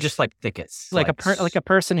 Oh, just like thickets. Like a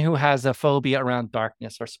person who has a phobia around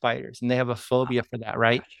darkness or spiders, and they have a phobia for that,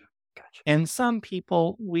 right? Gotcha. Gotcha. And some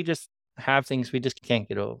people, we just have things we just can't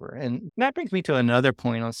get over. And that brings me to another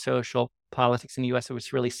point on social politics in the US,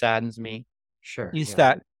 which really saddens me, Sure. is Yeah.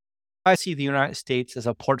 that I see the United States as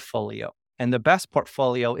a portfolio. And the best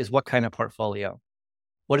portfolio is what kind of portfolio?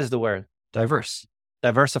 What is the word? Diverse.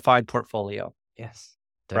 Diversified portfolio, Yes.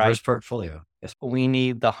 right? Diverse portfolio. Yes. We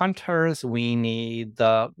need the hunters, we need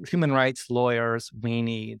the human rights lawyers, we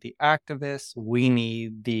need the activists, we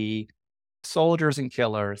need the soldiers and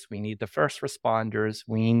killers, we need the first responders,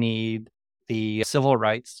 we need the civil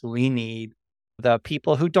rights, we need the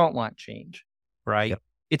people who don't want change, right? Yep.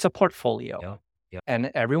 It's a portfolio. Yep. Yep.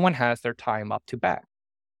 and everyone has their time up to bat.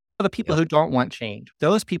 For the people Yep. who don't want change,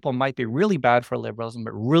 those people might be really bad for liberalism,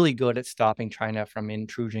 but really good at stopping China from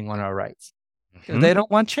intruding on our rights. Because Hmm. they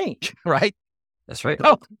don't want change, right? That's right.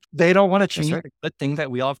 No, they don't want to That's change right. the thing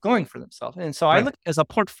that we all have going for themselves. And so I Right. look as a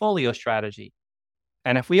portfolio strategy.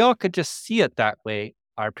 And if we all could just see it that way,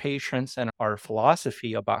 our patience and our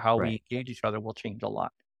philosophy about how Right. we engage each other will change a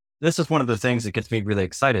lot. This is one of the things that gets me really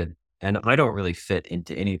excited. And I don't really fit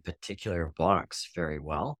into any particular box very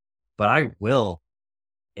well, but I will,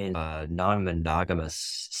 in a non-monogamous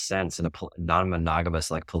sense, in a non-monogamous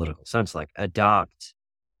like political sense, like adopt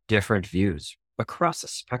different views across the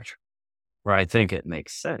spectrum where I think it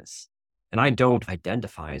makes sense. And I don't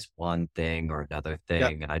identify as one thing or another Yeah.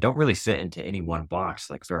 thing. And I don't really fit into any one box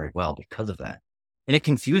like very well because of that. And it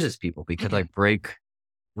confuses people because I break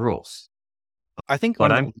rules. I think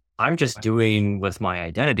But one of I'm just the doing with my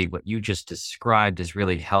identity what you just described is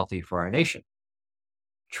really healthy for our nation.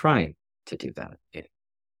 Trying to do that.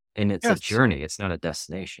 And it's a yes, journey. It's not a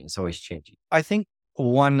destination. It's always changing. I think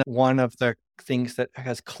one of the things that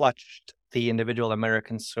has clutched the individual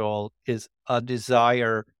American soul is a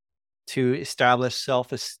desire to establish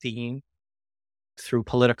self-esteem through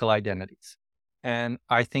political identities. And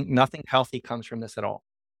I think nothing healthy comes from this at all.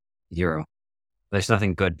 Zero. There's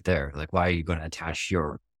nothing good there. Like, why are you going to attach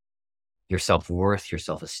your self-worth, your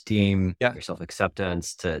self-esteem, Yeah. your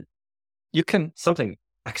self-acceptance to You can something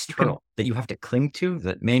external that you have to cling to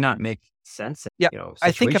that may not make sense, Yeah,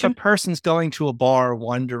 I think if a situation? person's going to a bar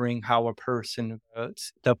wondering how a person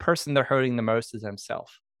votes, the person they're hurting the most is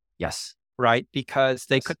themselves, Yes. right? Because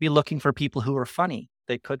they Yes. could be looking for people who are funny.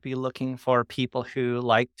 They could be looking for people who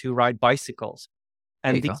like to ride bicycles. There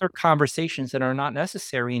And you these go. are conversations that are not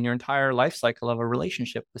necessary in your entire life cycle of a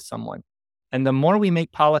relationship with someone. And the more we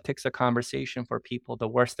make politics a conversation for people, the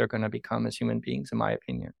worse they're going to become as human beings, in my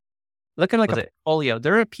opinion. Look at like a Was it? portfolio.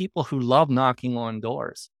 There are people who love knocking on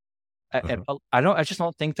doors. Mhm. I just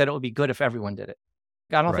don't think that it would be good if everyone did it.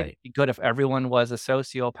 I don't think Right. it'd be good if everyone was a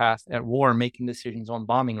sociopath at war making decisions on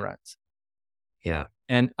bombing runs. Yeah.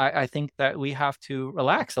 And I think that we have to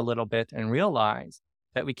relax a little bit and realize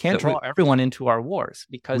that we can't That draw everyone into our wars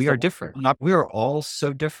because we the are wars different. will not. We are all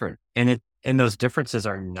so different. And those differences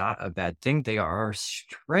are not a bad thing. They are our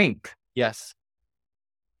strength. Yes.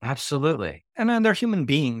 Absolutely. And then they're human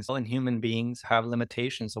beings, and human beings have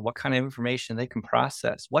limitations of what kind of information they can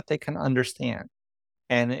process, what they can understand.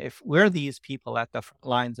 And if we're these people at the front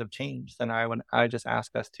lines of change, then I just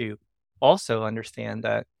ask us to also understand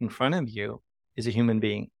that in front of you is a human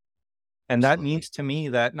being. And that Absolutely. means to me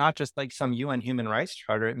that not just like some UN human rights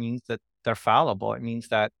charter, it means that they're fallible. It means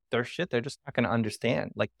that their shit they're just not going to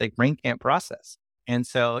understand. Like the brain can't process. And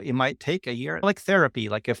so it might take a year, like therapy.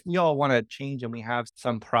 Like if we all want to change and we have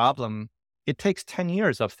some problem, it takes 10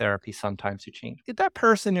 years of therapy sometimes to change. Get that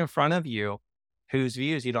person in front of you whose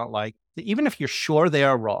views you don't like, even if you're sure they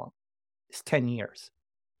are wrong, it's 10 years.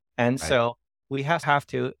 And Right. so we have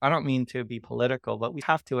to, I don't mean to be political, but we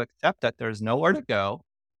have to accept that there's nowhere to go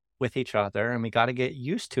with each other. And we got to get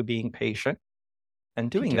used to being patient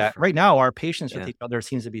and Be doing that. different. Right now, our patience with Yeah. each other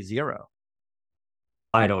seems to be zero.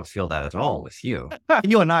 I don't feel that at all with you.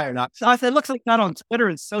 You and I are not. So it looks like not on Twitter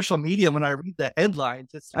and social media when I read the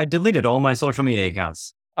headlines. I deleted all my social media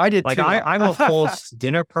accounts. I did Like too. I will host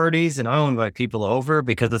dinner parties and I'll invite people over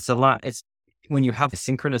because it's a lot. It's when you have a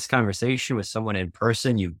synchronous conversation with someone in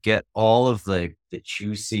person, you get all of the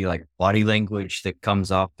juicy like body language that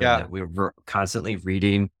comes up and Yeah, that we're constantly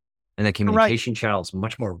reading, and the you're right. communication channel is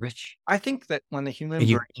much more rich. I think that when the And human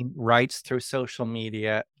you, brain writes through social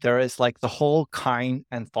media, there is like the whole kind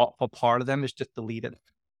and thoughtful part of them is just deleted.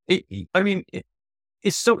 I mean,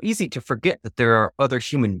 it's so easy to forget that there are other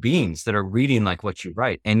human beings that are reading like what you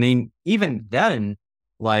write. And then even then,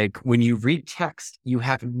 like when you read text, you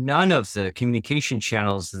have none of the communication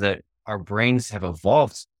channels that our brains have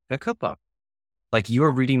evolved to pick up. Like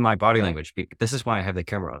you're reading my body language. This is why I have the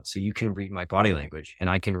camera on. So you can read my body language and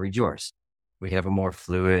I can read yours. We have a more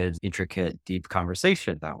fluid, intricate, deep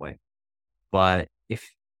conversation that way. But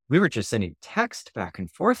if we were just sending text back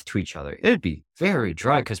and forth to each other, it'd be very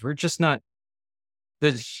dry because we're just not,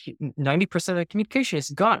 the 90% of the communication is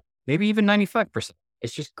gone. Maybe even 95%.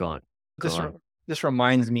 It's just gone. This, Gone. this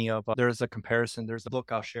reminds me of there's a comparison. There's a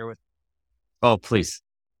book I'll share with Oh, please.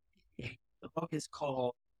 you. The book is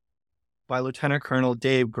called by Lieutenant Colonel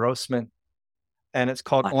Dave Grossman, and it's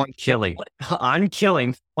called On killing. On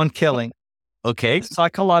killing. On Killing, Okay. the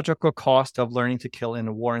psychological cost of learning to kill in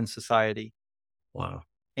a war in society. Wow.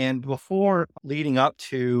 And before leading up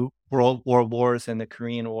to World War Wars and the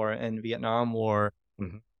Korean War and Vietnam War,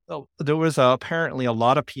 Mhm. So there was apparently a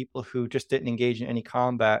lot of people who just didn't engage in any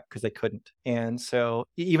combat because they couldn't. And so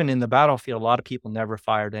even in the battlefield, a lot of people never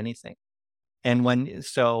fired anything. And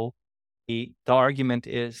the argument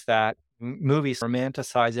is that movies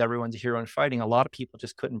romanticize everyone's a hero in fighting. A lot of people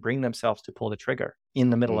just couldn't bring themselves to pull the trigger in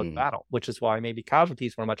the middle of the Mm, battle, which is why maybe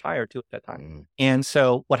casualties were much higher too at that time. mm. And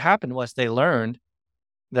so what happened was they learned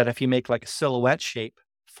that if you make like a silhouette shape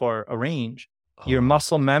for a range, you're Oh,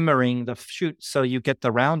 muscle memorying the shoot so you get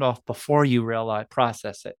the round off before you realize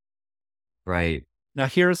process it. right, Now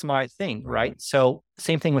here's my thing, right, right? So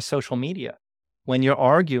same thing with social media. When you're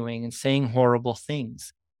arguing and saying horrible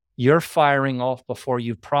things, you're firing off before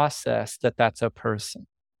you process that that's a person.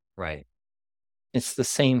 right. It's the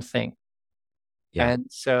same thing. Yeah. And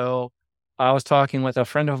so I was talking with a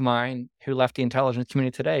friend of mine who left the intelligence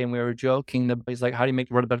community today, and we were joking that he's like, how do you make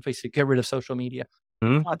the world a better place? You get rid of social media.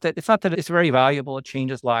 Hmm? It's not that it's very valuable, it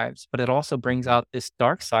changes lives, but it also brings Mhm. out this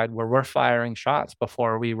dark side where we're firing shots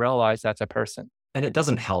before we realize that's a person. And it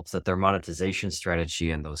doesn't help that their monetization strategy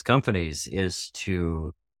in those companies is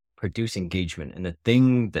to produce engagement. And the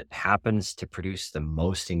thing that happens to produce the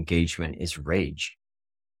most engagement is rage.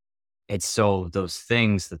 It's so those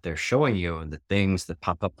things that they're showing you and the things that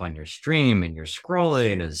pop up on your stream and you're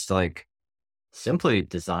scrolling is like simply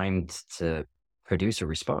designed to produce a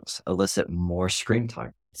response, elicit more screen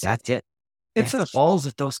time. That's it. It's That's a all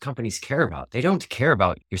that those companies care about. They don't care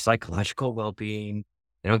about your psychological well-being.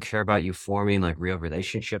 They don't care about you forming like real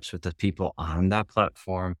relationships with the people on that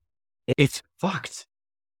platform. It's fucked.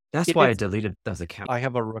 That's it why I is deleted those accounts. I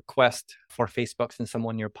have a request for Facebook since I'm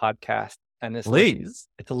on your podcast, and Please,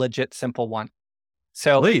 it's a legit simple one.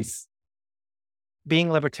 So please.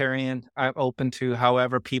 being libertarian, I'm open to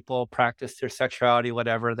however people practice their sexuality,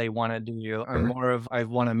 whatever they want to do. I'm Sure. more of I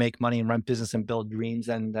want to make money and run business and build dreams,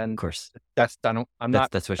 and Of then course. that's done.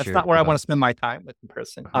 That's what That's you're not where I want about. to spend my time with the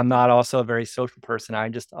person. Uh-huh. I'm not also a very social person.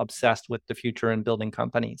 I'm just obsessed with the future and building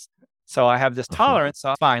companies. So I have this Uh-huh. tolerance.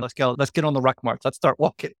 So fine, let's go. Let's get on the ruck march. Let's start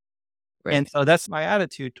walking. And Right. so that's my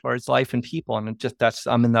attitude towards life and people. And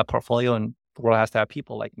I'm in that portfolio, and the world has to have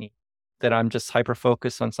people like me that I'm just hyper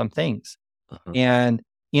focused on some things. Uh-huh. And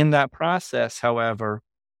in that process, however,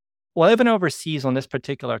 well, even overseas on this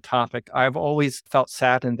particular topic, I've always felt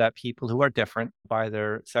saddened that people who are different by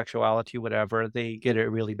their sexuality, whatever, they get it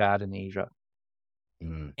really bad in Asia.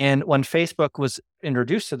 Mm. And when Facebook was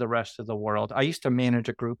introduced to the rest of the world, I used to manage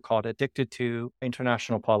a group called Addicted to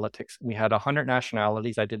International Politics. We had 100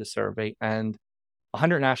 nationalities. I did a survey, and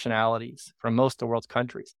 100 nationalities from most of the world's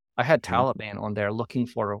countries. I had Mm. Taliban on there looking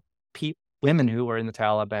for women who were in the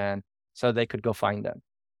Taliban so they could go find them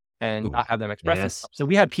and Ooh. not have them express Yes. themselves. So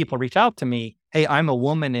we had people reach out to me, hey, I'm a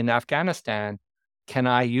woman in Afghanistan. Can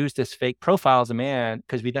I use this fake profile as a man?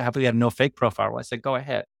 Because we had no fake profile. I said, go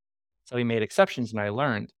ahead. So we made exceptions and I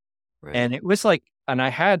learned. Right. And it was like, and I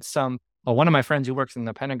had one of my friends who works in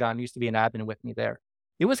the Pentagon used to be an admin with me there.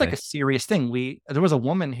 It was like a Okay. serious thing. There was a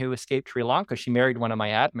woman who escaped Sri Lanka. She married one of my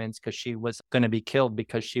admins because she was going to be killed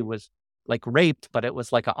because she was like raped, but it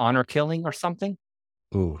was like an honor killing or something.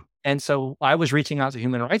 Ooh. And so I was reaching out to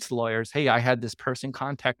human rights lawyers. Hey, I had this person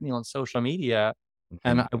contact me on social media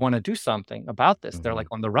and Mhm. I want to do something about this. They're like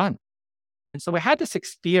Mhm. on the run. And so I had this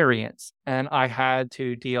experience and I had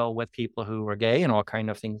to deal with people who were gay and all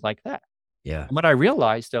kind of things like that. Yeah. And what I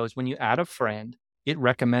realized though is when you add a friend, it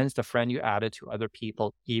recommends the friend you added to other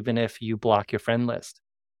people, even if you block your friend list.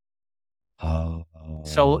 So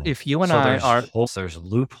Oh. if you and So I are, there's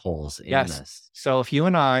loopholes in yes. this. So if you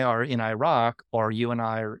and I are in Iraq or you and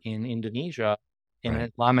I are in Indonesia, in an Right.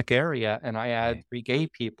 Islamic area, and I add Right. 3 gay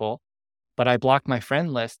people, but I block my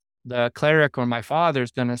friend list, the cleric or my father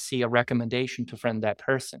is going to see a recommendation to friend that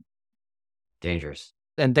person. Dangerous.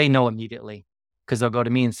 And they know immediately because they'll go to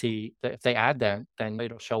me and see that if they add them, then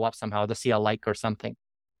it'll show up somehow. They'll see a like or something.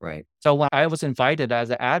 Right. So when I was invited as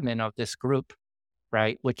an admin of this group,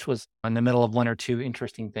 right, which was in the middle of one or two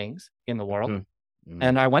interesting things in the world. Mhm. Mm.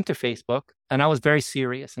 And I went to Facebook and I was very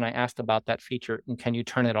serious and I asked about that feature and can you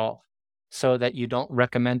turn it off so that you don't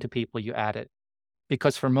recommend to people you add it?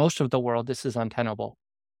 Because for most of the world, this is untenable.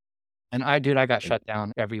 And I got And shut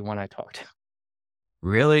down everyone I talked to.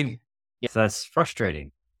 really? Yeah. So that's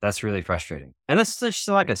frustrating. That's really frustrating. And that's just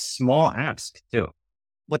like a small ask too.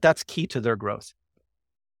 But that's key to their growth.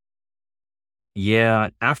 Yeah.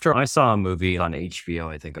 After I saw a movie on HBO,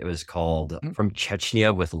 I think it was called Mhm. From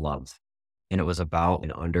Chechnya with Love. And it was about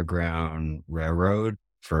an underground railroad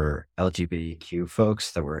for LGBTQ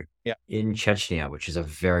folks that were Yeah. in Chechnya, which is a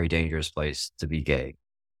very dangerous place to be gay.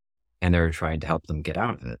 And they were trying to help them get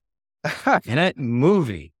out of it. And that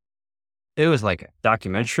movie, it was like a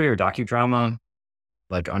documentary or docudrama,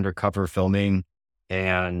 like undercover filming.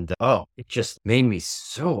 And it just made me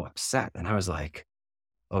so upset. And I was like,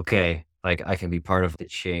 okay, like I can be part of the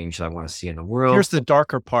change that I want to see in the world. Here's the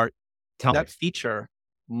darker part. Tell me. That feature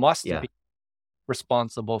must Yeah. be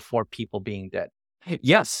responsible for people being dead.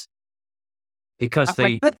 Yes. Because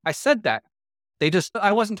they, I said that.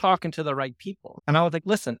 I wasn't talking to the right people. And I was like,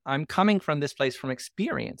 listen, I'm coming from this place from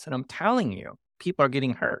experience, and I'm telling you, people are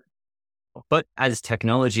getting hurt. but as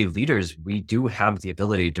technology leaders, we do have the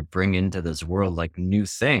ability to bring into this world like new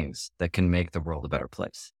things that can make the world a better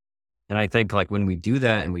place. And I think like when we do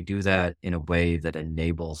that and we do that in a way that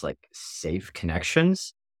enables like safe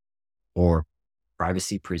connections or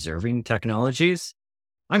privacy preserving technologies,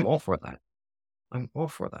 I'm all for that. I'm all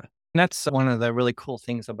for that. And that's one of the really cool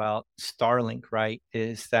things about Starlink, right?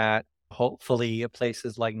 Is that hopefully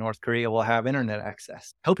places like North Korea will have internet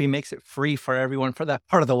access. Hope he makes it free for everyone for that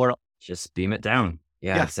part of the world. Just beam it down.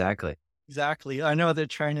 Yeah, Yeah, exactly. exactly. I know that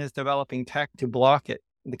China is developing tech to block it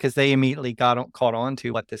because they immediately caught on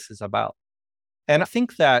to what this is about. And I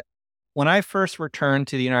think that when I first returned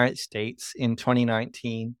to the United States in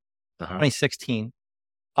 2019, Uh-huh. 2016,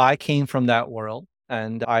 I came from that world,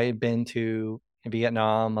 and I had been to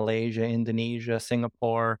Vietnam, Malaysia, Indonesia,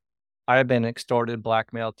 Singapore. I had been extorted,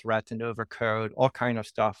 blackmailed, threatened, overcode, all kind of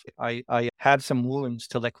stuff. I had some wounds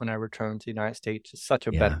to lick when I returned to the United States. It's such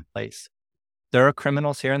a better Yeah. place. There are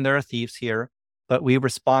criminals here and there are thieves here, but we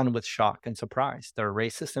respond with shock and surprise. They're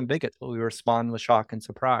racist and bigots, but we respond with shock and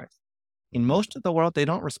surprise. In most of the world, they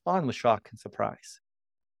don't respond with shock and surprise.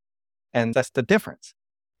 And that's the difference.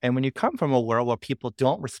 And when you come from a world where people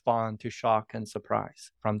don't respond to shock and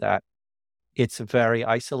surprise from that, it's very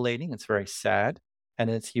isolating. It's very sad. And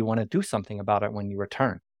you want to do something about it when you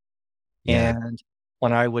return. Yeah. And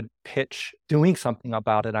when I would pitch doing something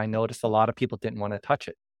about it, I noticed a lot of people didn't want to touch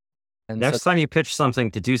it. And so, Next time you pitch something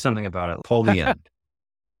to do something about it, pull me in.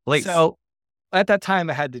 Please. so at that time,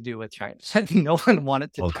 it had to do with China. No one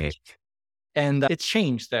wanted to touch Okay. it. And it's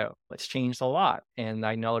changed, though. It's changed a lot. And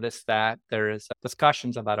I noticed that there is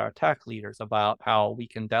discussions about our tech leaders about how we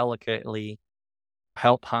can delicately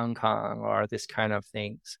help Hong Kong or this kind of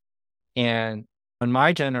things. And in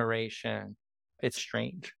my generation, it's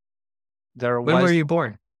strange. There When were was you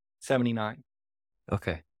born? 79.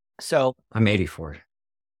 Okay. So, I'm 84.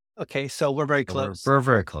 okay, so we're very So we're, close. we're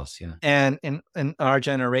very close. Yeah. And in our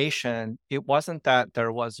generation, it wasn't that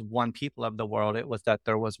there was one people of the world. It was that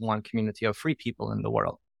there was one community of free people in the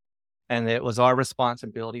world. And it was our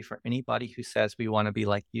responsibility for anybody who says we want to be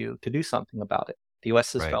like you to do something about it. The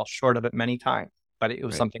US has Right. fell short of it many times, but it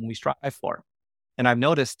was Right. something we strive for. And I've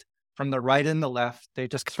noticed from the right and the left, they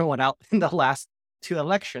just throw it out in the last two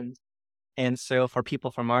elections. And so for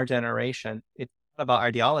people from our generation, it's not about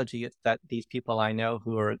ideology. It's that these people I know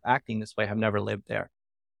who are acting this way have never lived there.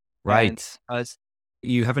 And Right.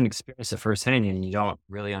 You haven't experienced it firsthand and you don't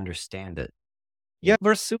really understand it. yeah,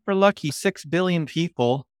 we're super lucky. 6 billion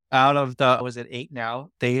people out of the, was it 8 now?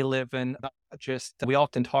 They live in we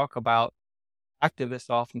often talk about, activists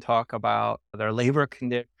often talk about their labor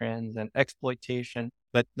conditions and exploitation,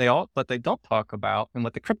 but they don't talk about, and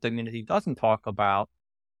what the crypto community doesn't talk about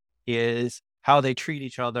is how they treat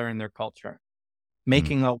each other in their culture. Mm.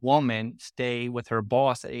 Making a woman stay with her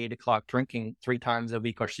boss at 8 o'clock drinking 3 times a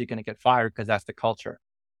week or she's going to get fired because that's the culture.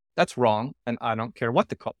 That's wrong. And I don't care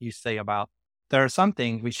what you say about. There are some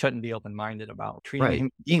things we shouldn't be open-minded about. Treating a Right.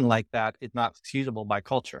 human being like that is not excusable by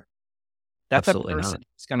culture. That's a Absolutely person not.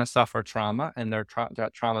 who's going to suffer trauma, and that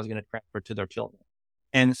trauma is going to transfer to their children.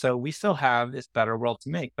 And so we still have this better world to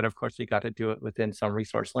make, but of course we got to do it within some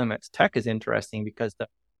resource limits. Tech is interesting because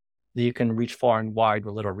you can reach far and wide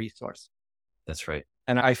with little resource. That's right.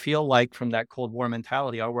 And I feel like from that Cold War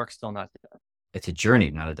mentality, our work's still not there. It's a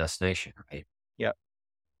journey, not a destination, right? Yeah.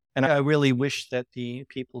 And I really wish that the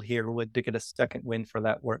people here would get a second win for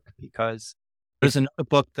that work, because there's another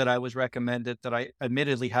book that I was recommended that I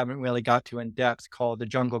admittedly haven't really got to in depth called The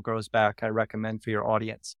Jungle Grows Back. I recommend for your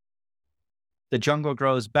audience. The Jungle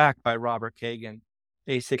Grows Back by Robert Kagan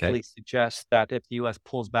basically suggests that if the U.S.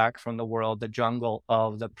 pulls back from the world, the jungle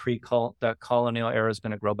of the colonial era is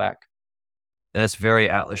going to grow back. That's very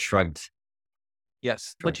Atlas Shrugged.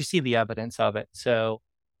 Yes, Sure. but you see the evidence of it. So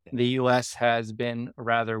the U.S. has been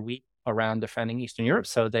rather weak around defending Eastern Europe,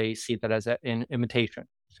 so they see that as an invitation.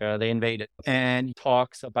 So they invaded, and he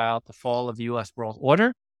talks about the fall of the U.S. world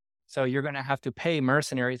order. So you're going to have to pay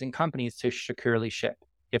mercenaries and companies to securely ship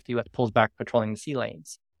if the U.S. pulls back patrolling the sea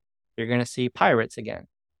lanes. You're going to see pirates again.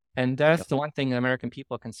 And that's the one thing the American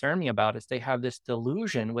people concern me about is they have this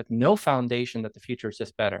delusion with no foundation that the future is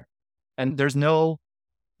just better. And there's no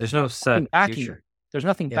set backing. future. There's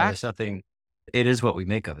nothing Yeah, back. there's nothing. It is what we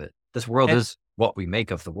make of it. This world is what we make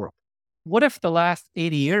of the world. What if the last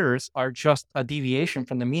 80 years are just a deviation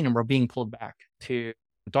from the mean and we're being pulled back to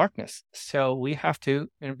darkness? So we have to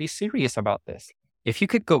be serious about this. If you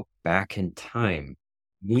could go back in time,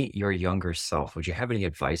 meet your younger self, would you have any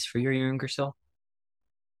advice for your younger self?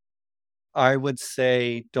 I would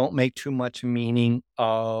say don't make too much meaning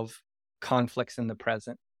of conflicts in the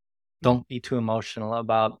present. Mm. Don't be too emotional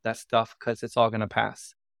about that stuff because it's all going to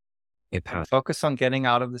pass. It And passed. focus on getting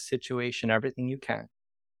out of the situation everything you can.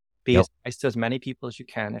 Be Yep. as nice to as many people as you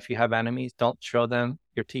can. If you have enemies, don't show them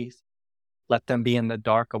your teeth. Let them be in the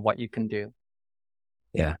dark of what you can do.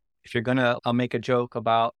 Yeah. If you're gonna, I'll make a joke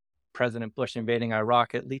about President Bush invading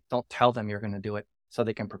Iraq. At least don't tell them you're going to do it so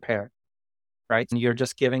they can prepare. Right? And you're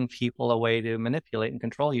just giving people a way to manipulate and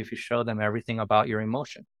control you if you show them everything about your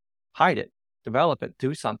emotion. Hide it, develop it,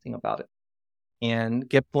 do something about it, and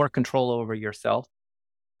get more control over yourself.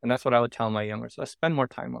 And that's what I would tell my younger. So spend more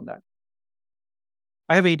time on that.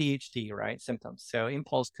 I have ADHD, right? Symptoms. So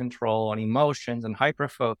impulse control and emotions and hyper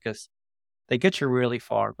focus, they get you really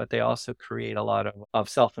far, but they also create a lot of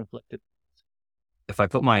self inflicted. If I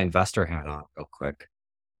put my investor hat on real quick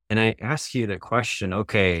and I ask you the question,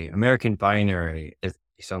 okay, American binary, you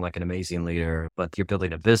sound like an amazing leader, but you're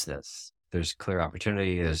building a business. There's clear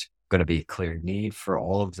opportunity. There's going to be clear need for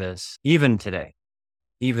all of this, even today,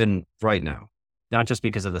 even right now. Not just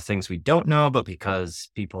because of the things we don't know, but because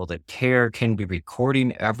people that care can be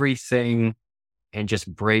recording everything and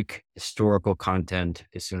just break historical content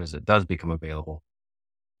as soon as it does become available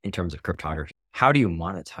in terms of cryptography. How do you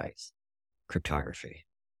monetize cryptography?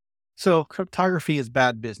 So cryptography is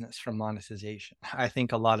bad business for monetization. I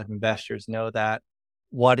think a lot of investors know that.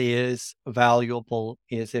 What is valuable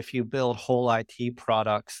is if you build whole IT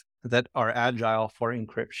products that are agile for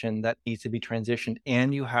encryption that needs to be transitioned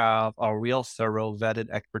and you have a real thorough vetted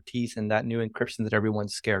expertise in that new encryption that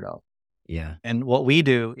everyone's scared of. Yeah. And what we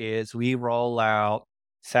do is we roll out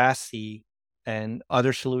SASE and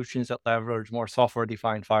other solutions that leverage more software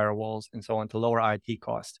defined firewalls and so on to lower IT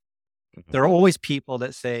costs. Mhm. There are always people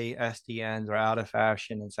that say SDNs are out of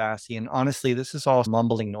fashion and SASE. And honestly, this is all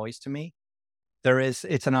mumbling noise to me.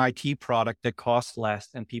 It's an IT product that costs less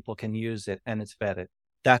and people can use it and it's vetted.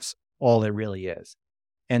 That's all it really is.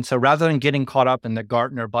 And so rather than getting caught up in the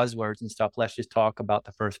Gartner buzzwords and stuff, let's just talk about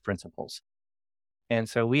the first principles. And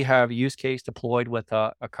so we have use case deployed with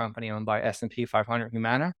a company owned by S&P 500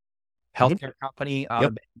 Humana, Mhm. healthcare company out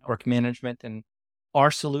Yep. of network management. And our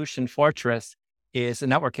solution Fortress is a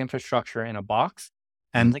network infrastructure in a box.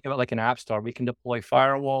 Mhm. And think of it like an app store. We can deploy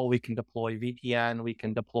firewall, we can deploy VPN, we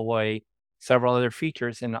can deploy several other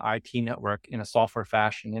features in the IT network in a software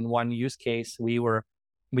fashion. In one use case, we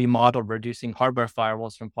modeled reducing hardware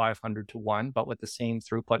firewalls from 500 to one, but with the same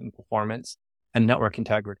throughput and performance and network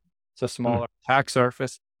integrity. So Mm. smaller attack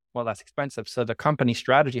surface, well, less expensive. So the company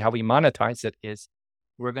strategy, how we monetize it is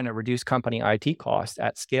we're going to reduce company IT costs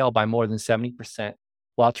at scale by more than 70%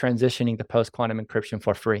 while transitioning to post quantum encryption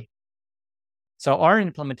for free. So our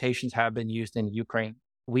implementations have been used in Ukraine.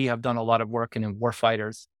 We have done a lot of work in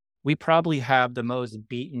warfighters. We probably have the most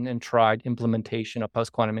beaten and tried implementation of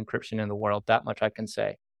post quantum encryption in the world. That much I can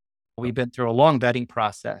say. We've been through a long vetting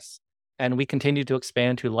process and we continue to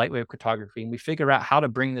expand to lightweight cryptography. And we figure out how to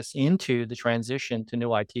bring this into the transition to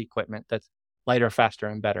new IT equipment that's lighter, faster,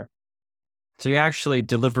 and better. So you actually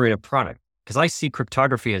deliver a product because I see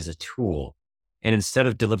cryptography as a tool. And instead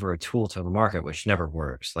of deliver a tool to the market, which never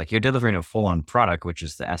works, like you're delivering a full on product, which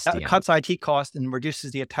is the That SDN. cuts IT cost and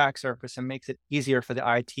reduces the attack surface and makes it easier for the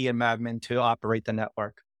IT and admin to operate the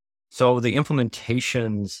network. So the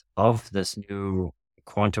implementations of this new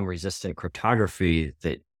quantum resistant cryptography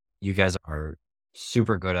that you guys are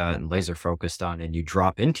super good at and laser focused on, and you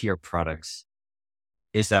drop into your products,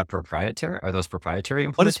 is that proprietary? Are those proprietary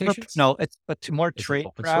What is implementations? no? It's but more Is it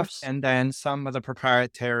open tradecraft, source? and then some of the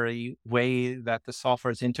proprietary way that the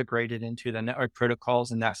software is integrated into the network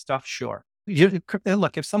protocols and that stuff. Sure.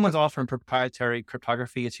 Look, if someone's offering proprietary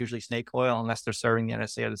cryptography, it's usually snake oil unless they're serving the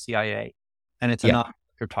NSA or the CIA, and it's a Yeah. non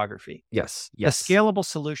cryptography. Yes. The Yes. scalable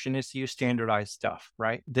solution is to use standardized stuff,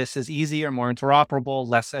 right? This is easier, more interoperable,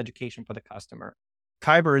 less education for the customer.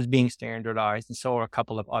 Kyber is being standardized, and so are a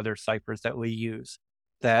couple of other ciphers that we use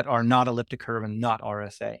that are not elliptic curve and not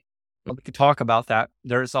RSA. But we could talk about that.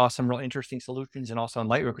 There's also some real interesting solutions and also in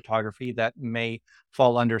lightweight cryptography that may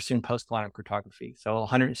fall under soon post-quantum cryptography. So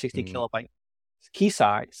 160 Mm. kilobyte key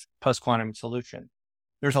size post-quantum solution.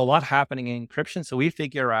 There's a lot happening in encryption. So we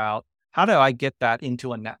figure out how do I get that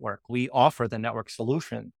into a network? We offer the network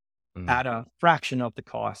solution Mm. at a fraction of the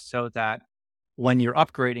cost so that when you're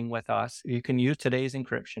upgrading with us, you can use today's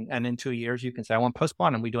encryption. And in 2 years, you can say, I want post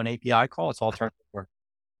quantum. We do an API call. It's alternative work.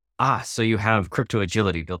 So you have crypto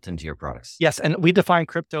agility built into your products. Yes, and we define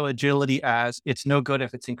crypto agility as it's no good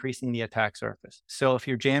if it's increasing the attack surface. So if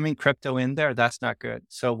you're jamming crypto in there, that's not good.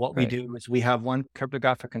 So what we Right. do is we have one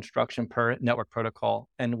cryptographic construction per network protocol,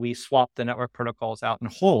 and we swap the network protocols out in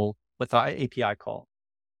whole with our API call.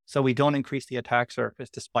 So we don't increase the attack surface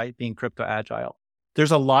despite being crypto agile.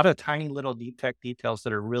 There's a lot of tiny little deep tech details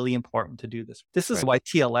that are really important to do this. This is Right. why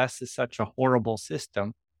TLS is such a horrible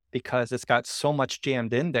system, because it's got so much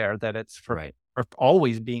jammed in there that it's Right. for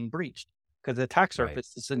always being breached because the attack Right.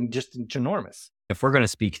 surface is just ginormous. If we're going to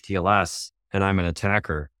speak TLS and I'm an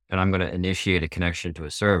attacker and I'm going to initiate a connection to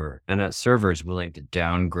a server and that server is willing to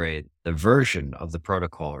downgrade the version of the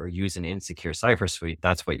protocol or use an insecure cipher suite,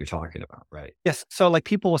 that's what you're talking about, right? Yes. So like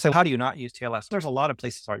people will say, how do you not use TLS? There's a lot of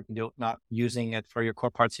places where you can do it, not using it for your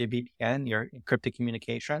core parts of your VPN, your encrypted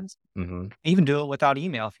communications. Mm-hmm. Even do it without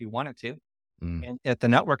email if you wanted to. Mm. And at the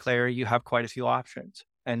network layer, you have quite a few options.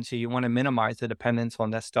 And so you want to minimize the dependence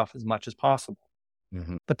on this stuff as much as possible.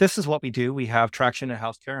 Mm-hmm. But this is what we do. We have traction in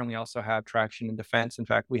healthcare and we also have traction in defense. In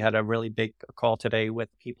fact, we had a really big call today with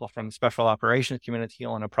people from the special operations community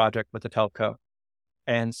on a project with the telco.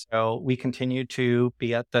 And so we continue to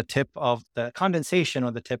be at the tip of the condensation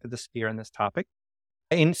or the tip of the spear in this topic.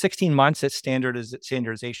 In 16 months, its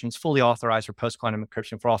standardization is fully authorized for post-quantum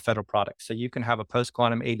encryption for all federal products. So you can have a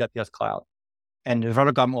post-quantum AWS cloud and the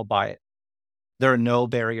federal government will buy it. There are no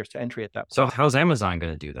barriers to entry at that point. So how's Amazon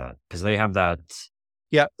going to do that? Because they have that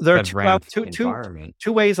Yeah, there are environment.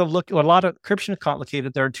 two ways of looking. A lot of encryption is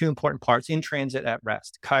complicated. There are two important parts: in transit at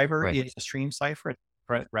rest. Kyber Right. is a stream cipher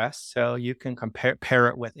at rest, so you can pair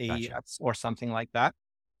it with AES Gotcha. or something like that,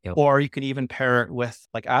 Yep. or you can even pair it with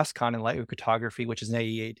like ASCON and Lightweight Cryptography, which is an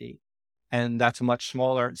AEAD, and that's a much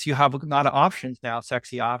smaller. So you have a lot of options now,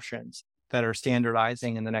 sexy options that are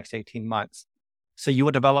standardizing in the next 18 months. So you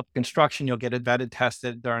would develop construction, you'll get it vetted,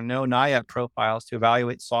 tested. There are no NIAP profiles to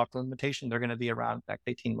evaluate software implementation. They're going to be around in the next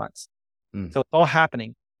 18 months. Mm. So it's all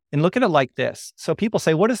happening. And look at it like this. So people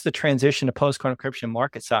say, what is the transition to post-quantum encryption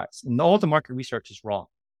market size? And all the market research is wrong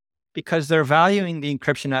because they're valuing the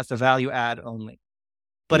encryption as the value add only.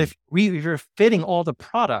 But if you're fitting all the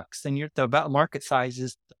products, then the market size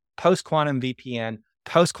is post-quantum VPN,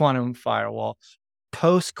 post-quantum firewall,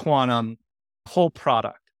 post-quantum whole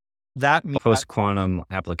product. That means Post-quantum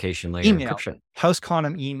application layer email, encryption.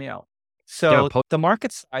 post-quantum email. So the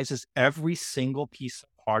market size is every single piece of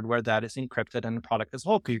hardware that is encrypted in the product as a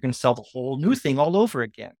whole, because you're going to sell the whole new thing all over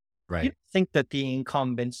again. Right. You think that the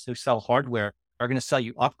incumbents who sell hardware are going to sell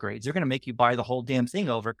you upgrades. They're going to make you buy the whole damn thing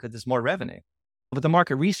over because there's more revenue. But the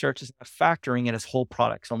market research is not factoring it as whole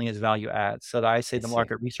products, only as value adds. So I say the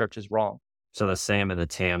market research is wrong. So the SAM and the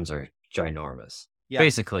TAMs are ginormous. Yeah.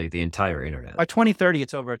 Basically, the entire internet. By 2030,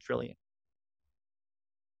 it's over $1 trillion.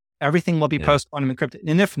 Everything will be post-quantum encrypted.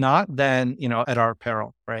 And if not, then, at our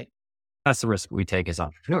peril, right? That's the risk we take as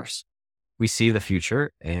entrepreneurs. We see the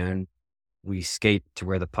future and we skate to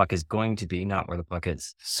where the puck is going to be, not where the puck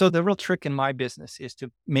is. So the real trick in my business is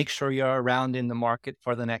to make sure you're around in the market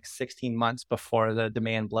for the next 16 months before the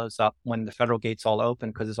demand blows up when the federal gate's all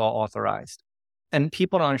open because it's all authorized. And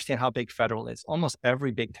people don't understand how big federal is. Almost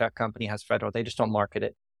every big tech company has federal. They just don't market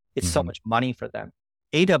it. It's so much money for them.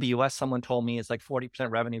 AWS, someone told me, is like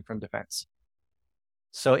 40% revenue from defense.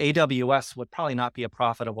 So AWS would probably not be a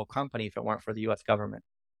profitable company if it weren't for the US government.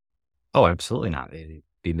 Oh, absolutely not. They'd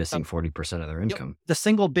be missing 40% of their income. The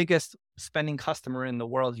single biggest spending customer in the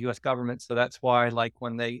world is US government. So that's why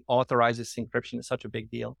when they authorize this encryption, it's such a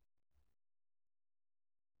big deal.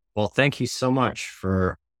 Well, thank you so much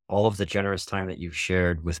for all of the generous time that you've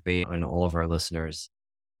shared with me and all of our listeners.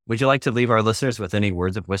 Would you like to leave our listeners with any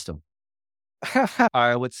words of wisdom?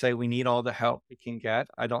 I would say we need all the help we can get.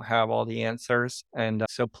 I don't have all the answers. And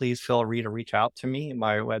so please feel free to reach out to me.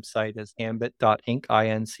 My website is ambit.inc,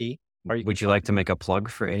 INC. Would you like to make a plug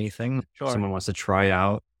for anything? Sure. Someone wants to try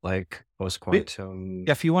out post-quantum.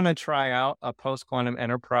 If you want to try out a post-quantum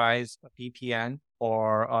enterprise VPN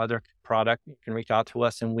or other product, you can reach out to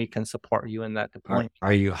us and we can support you in that deployment.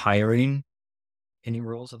 Are you hiring any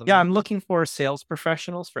roles? Yeah, I'm looking for sales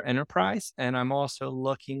professionals for enterprise. And I'm also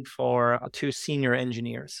looking for 2 senior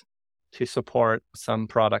engineers to support some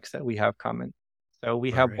products that we have coming. So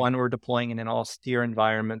we have one we're deploying in an all-steer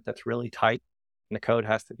environment that's really tight. And the code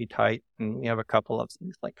has to be tight. And we have a couple of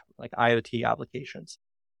things like IoT applications.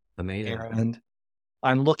 Amazing. And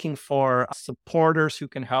I'm looking for supporters who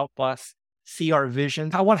can help us see our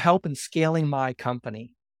vision. I want help in scaling my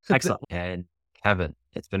company. Excellent. And Kevin,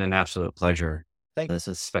 it's been an absolute pleasure. This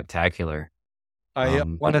is spectacular. I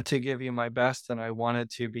wanted to give you my best and I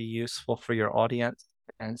wanted to be useful for your audience.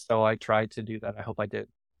 And so I tried to do that. I hope I did.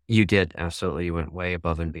 You did. Absolutely. You went way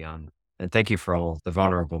above and beyond. And thank you for all the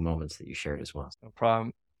vulnerable moments that you shared as well. No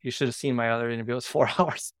problem. You should have seen my other interview. It was 4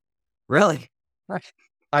 hours. Really?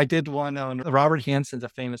 I did one on Robert Hanson's a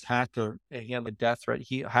famous hacker. He had a death threat.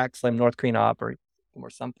 He hacked some North Korean operator or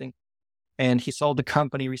something. And he sold the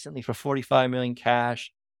company recently for 45 million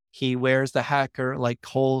cash. He wears the hacker like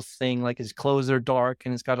whole thing, like his clothes are dark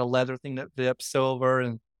and it's got a leather thing that zips over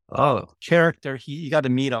and Oh, character. You got to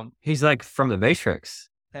meet him. he's like from the Matrix.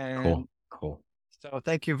 And Cool. Cool. so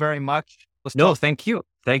thank you very much. Let's No, talk. thank you.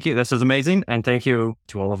 Thank you. This was amazing. And thank you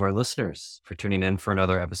to all of our listeners for tuning in for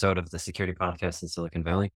another episode of the Security Podcast in Silicon Valley.